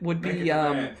to it would be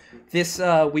this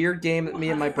weird game that me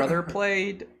and my brother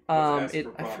played.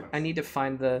 I need to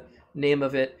find the name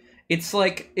of it. It's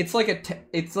like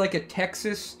a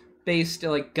Texas-based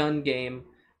like gun game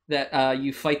that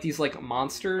you fight these like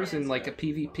monsters in like a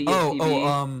PvP.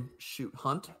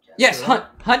 Hunt. Yes,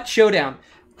 Hunt Showdown.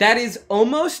 That is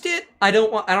almost it. I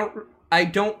don't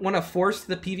want to force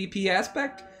the PvP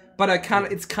aspect, but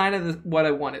it's kind of what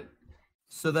I wanted.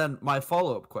 So then my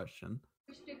follow-up question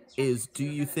is, do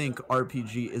you think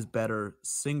RPG is better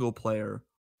single player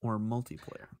or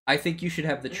multiplayer? I think you should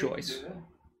have the choice.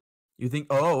 You think?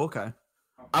 Oh, okay.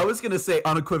 I was going to say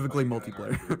unequivocally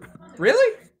multiplayer.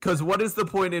 Really? Because what is the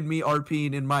point in me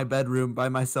RPing in my bedroom by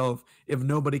myself if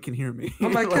nobody can hear me? Oh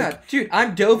my god, dude!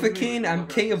 I'm Dovahkiin. I'm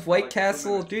King of White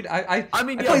Castle, dude. I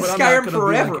play but Skyrim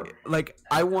forever. Like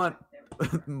I want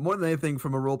more than anything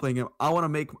from a role playing game, I want to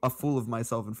make a fool of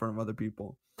myself in front of other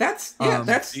people. That's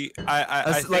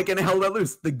I like in Hell Let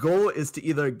Loose. The goal is to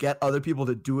either get other people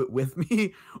to do it with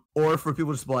me, or for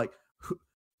people to just be like,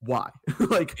 why?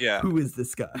 Like, who is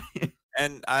this guy?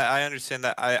 And I understand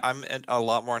that. I'm a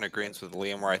lot more in agreement with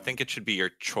Liam, where I think it should be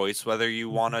your choice whether you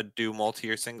want to do multi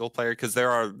or single player, because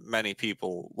there are many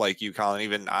people like you, Colin.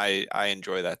 Even I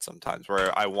enjoy that sometimes,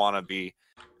 where I want to be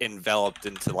enveloped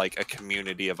into like a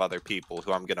community of other people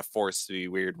who I'm gonna force to be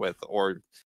weird with, or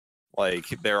like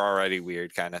they're already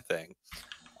weird kind of thing.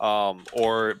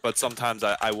 But sometimes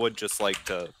I would just like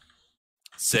to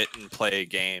sit and play a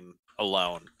game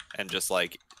alone and just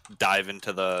like dive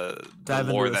into the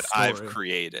lore that I've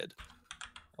created,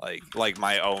 like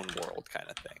my own world kind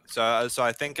of thing. So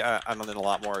I think I'm in a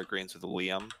lot more agreement with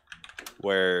Liam,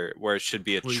 where it should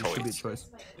be a choice.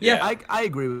 Yeah, I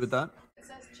agree with that.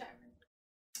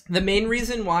 The main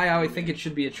reason why I think it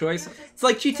should be a choice, it's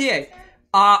like GTA.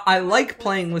 I like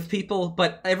playing with people,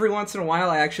 but every once in a while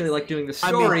I actually like doing the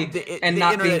story and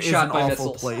not being shot by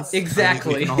missiles. Place.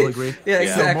 Exactly. We can all agree. Yeah,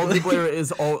 exactly. So multiplayer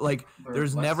is all like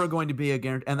there's never going to be a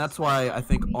guarantee, and that's why I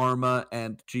think Arma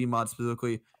and Gmod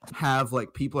specifically have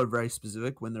like people are very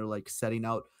specific when they're like setting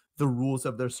out the rules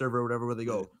of their server or whatever, where they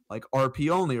go like RP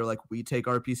only, or like we take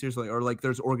RP seriously, or like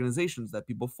there's organizations that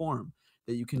people form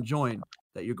that you can join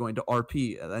that you're going to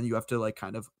RP, and then you have to like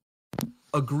kind of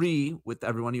agree with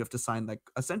everyone. You have to sign like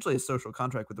essentially a social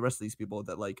contract with the rest of these people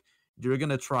that like you're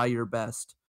gonna try your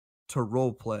best to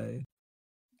role play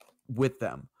with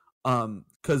them.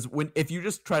 Because if you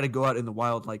just try to go out in the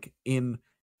wild, like in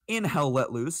Hell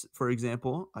Let Loose, for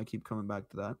example, I keep coming back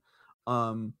to that.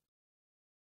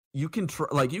 You can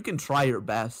try your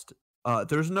best.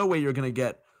 There's no way you're gonna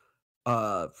get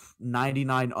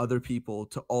 99 other people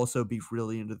to also be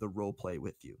really into the role play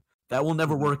with you. That will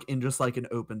never work in just like an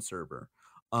open server.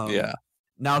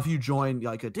 Now, if you join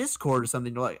like a Discord or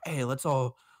something, you're like, hey, let's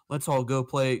all go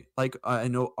play. Like I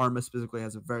know Arma specifically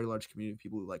has a very large community of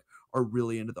people who like are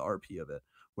really into the RP of it,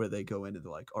 where they go into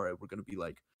like, all right, we're gonna be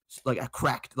like a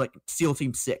cracked like SEAL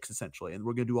Team 6 essentially, and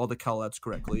we're gonna do all the callouts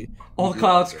correctly.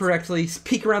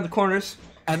 Peek around the corners.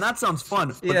 And that sounds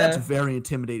fun, but that's very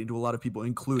intimidating to a lot of people,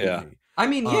 including me. I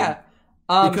mean,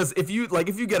 because if you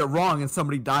get it wrong and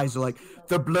somebody dies, you're like,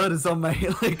 the blood is on my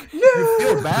like. No! You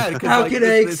feel bad. How can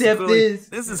I accept this?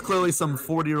 This is clearly some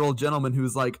 40-year-old gentleman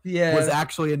who's like was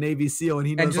actually a Navy SEAL, and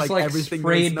he knows like everything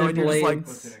there is to know. And you're just like,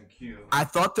 I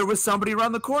thought there was somebody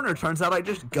around the corner. Turns out I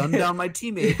just gunned down my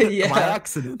teammate by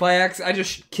accident. I just I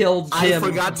just killed Jim. I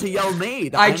forgot to yell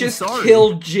nade. I just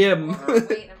killed Jim.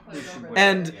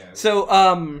 And so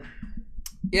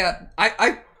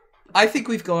I think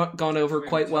we've gone over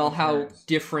quite well how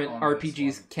different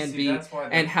RPGs can be,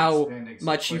 and how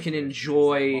much you can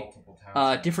enjoy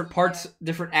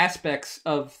different aspects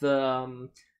of the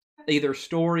either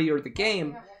story or the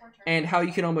game, and how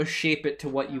you can almost shape it to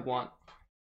what you want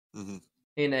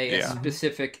in a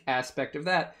specific aspect of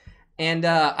that. And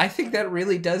I think that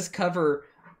really does cover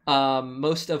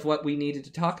most of what we needed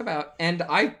to talk about. And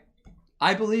I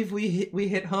believe we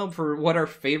hit home for what our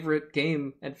favorite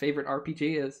game and favorite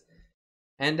RPG is.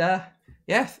 And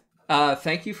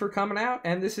thank you for coming out.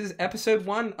 And this is episode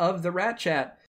 1 of the Rat Chat.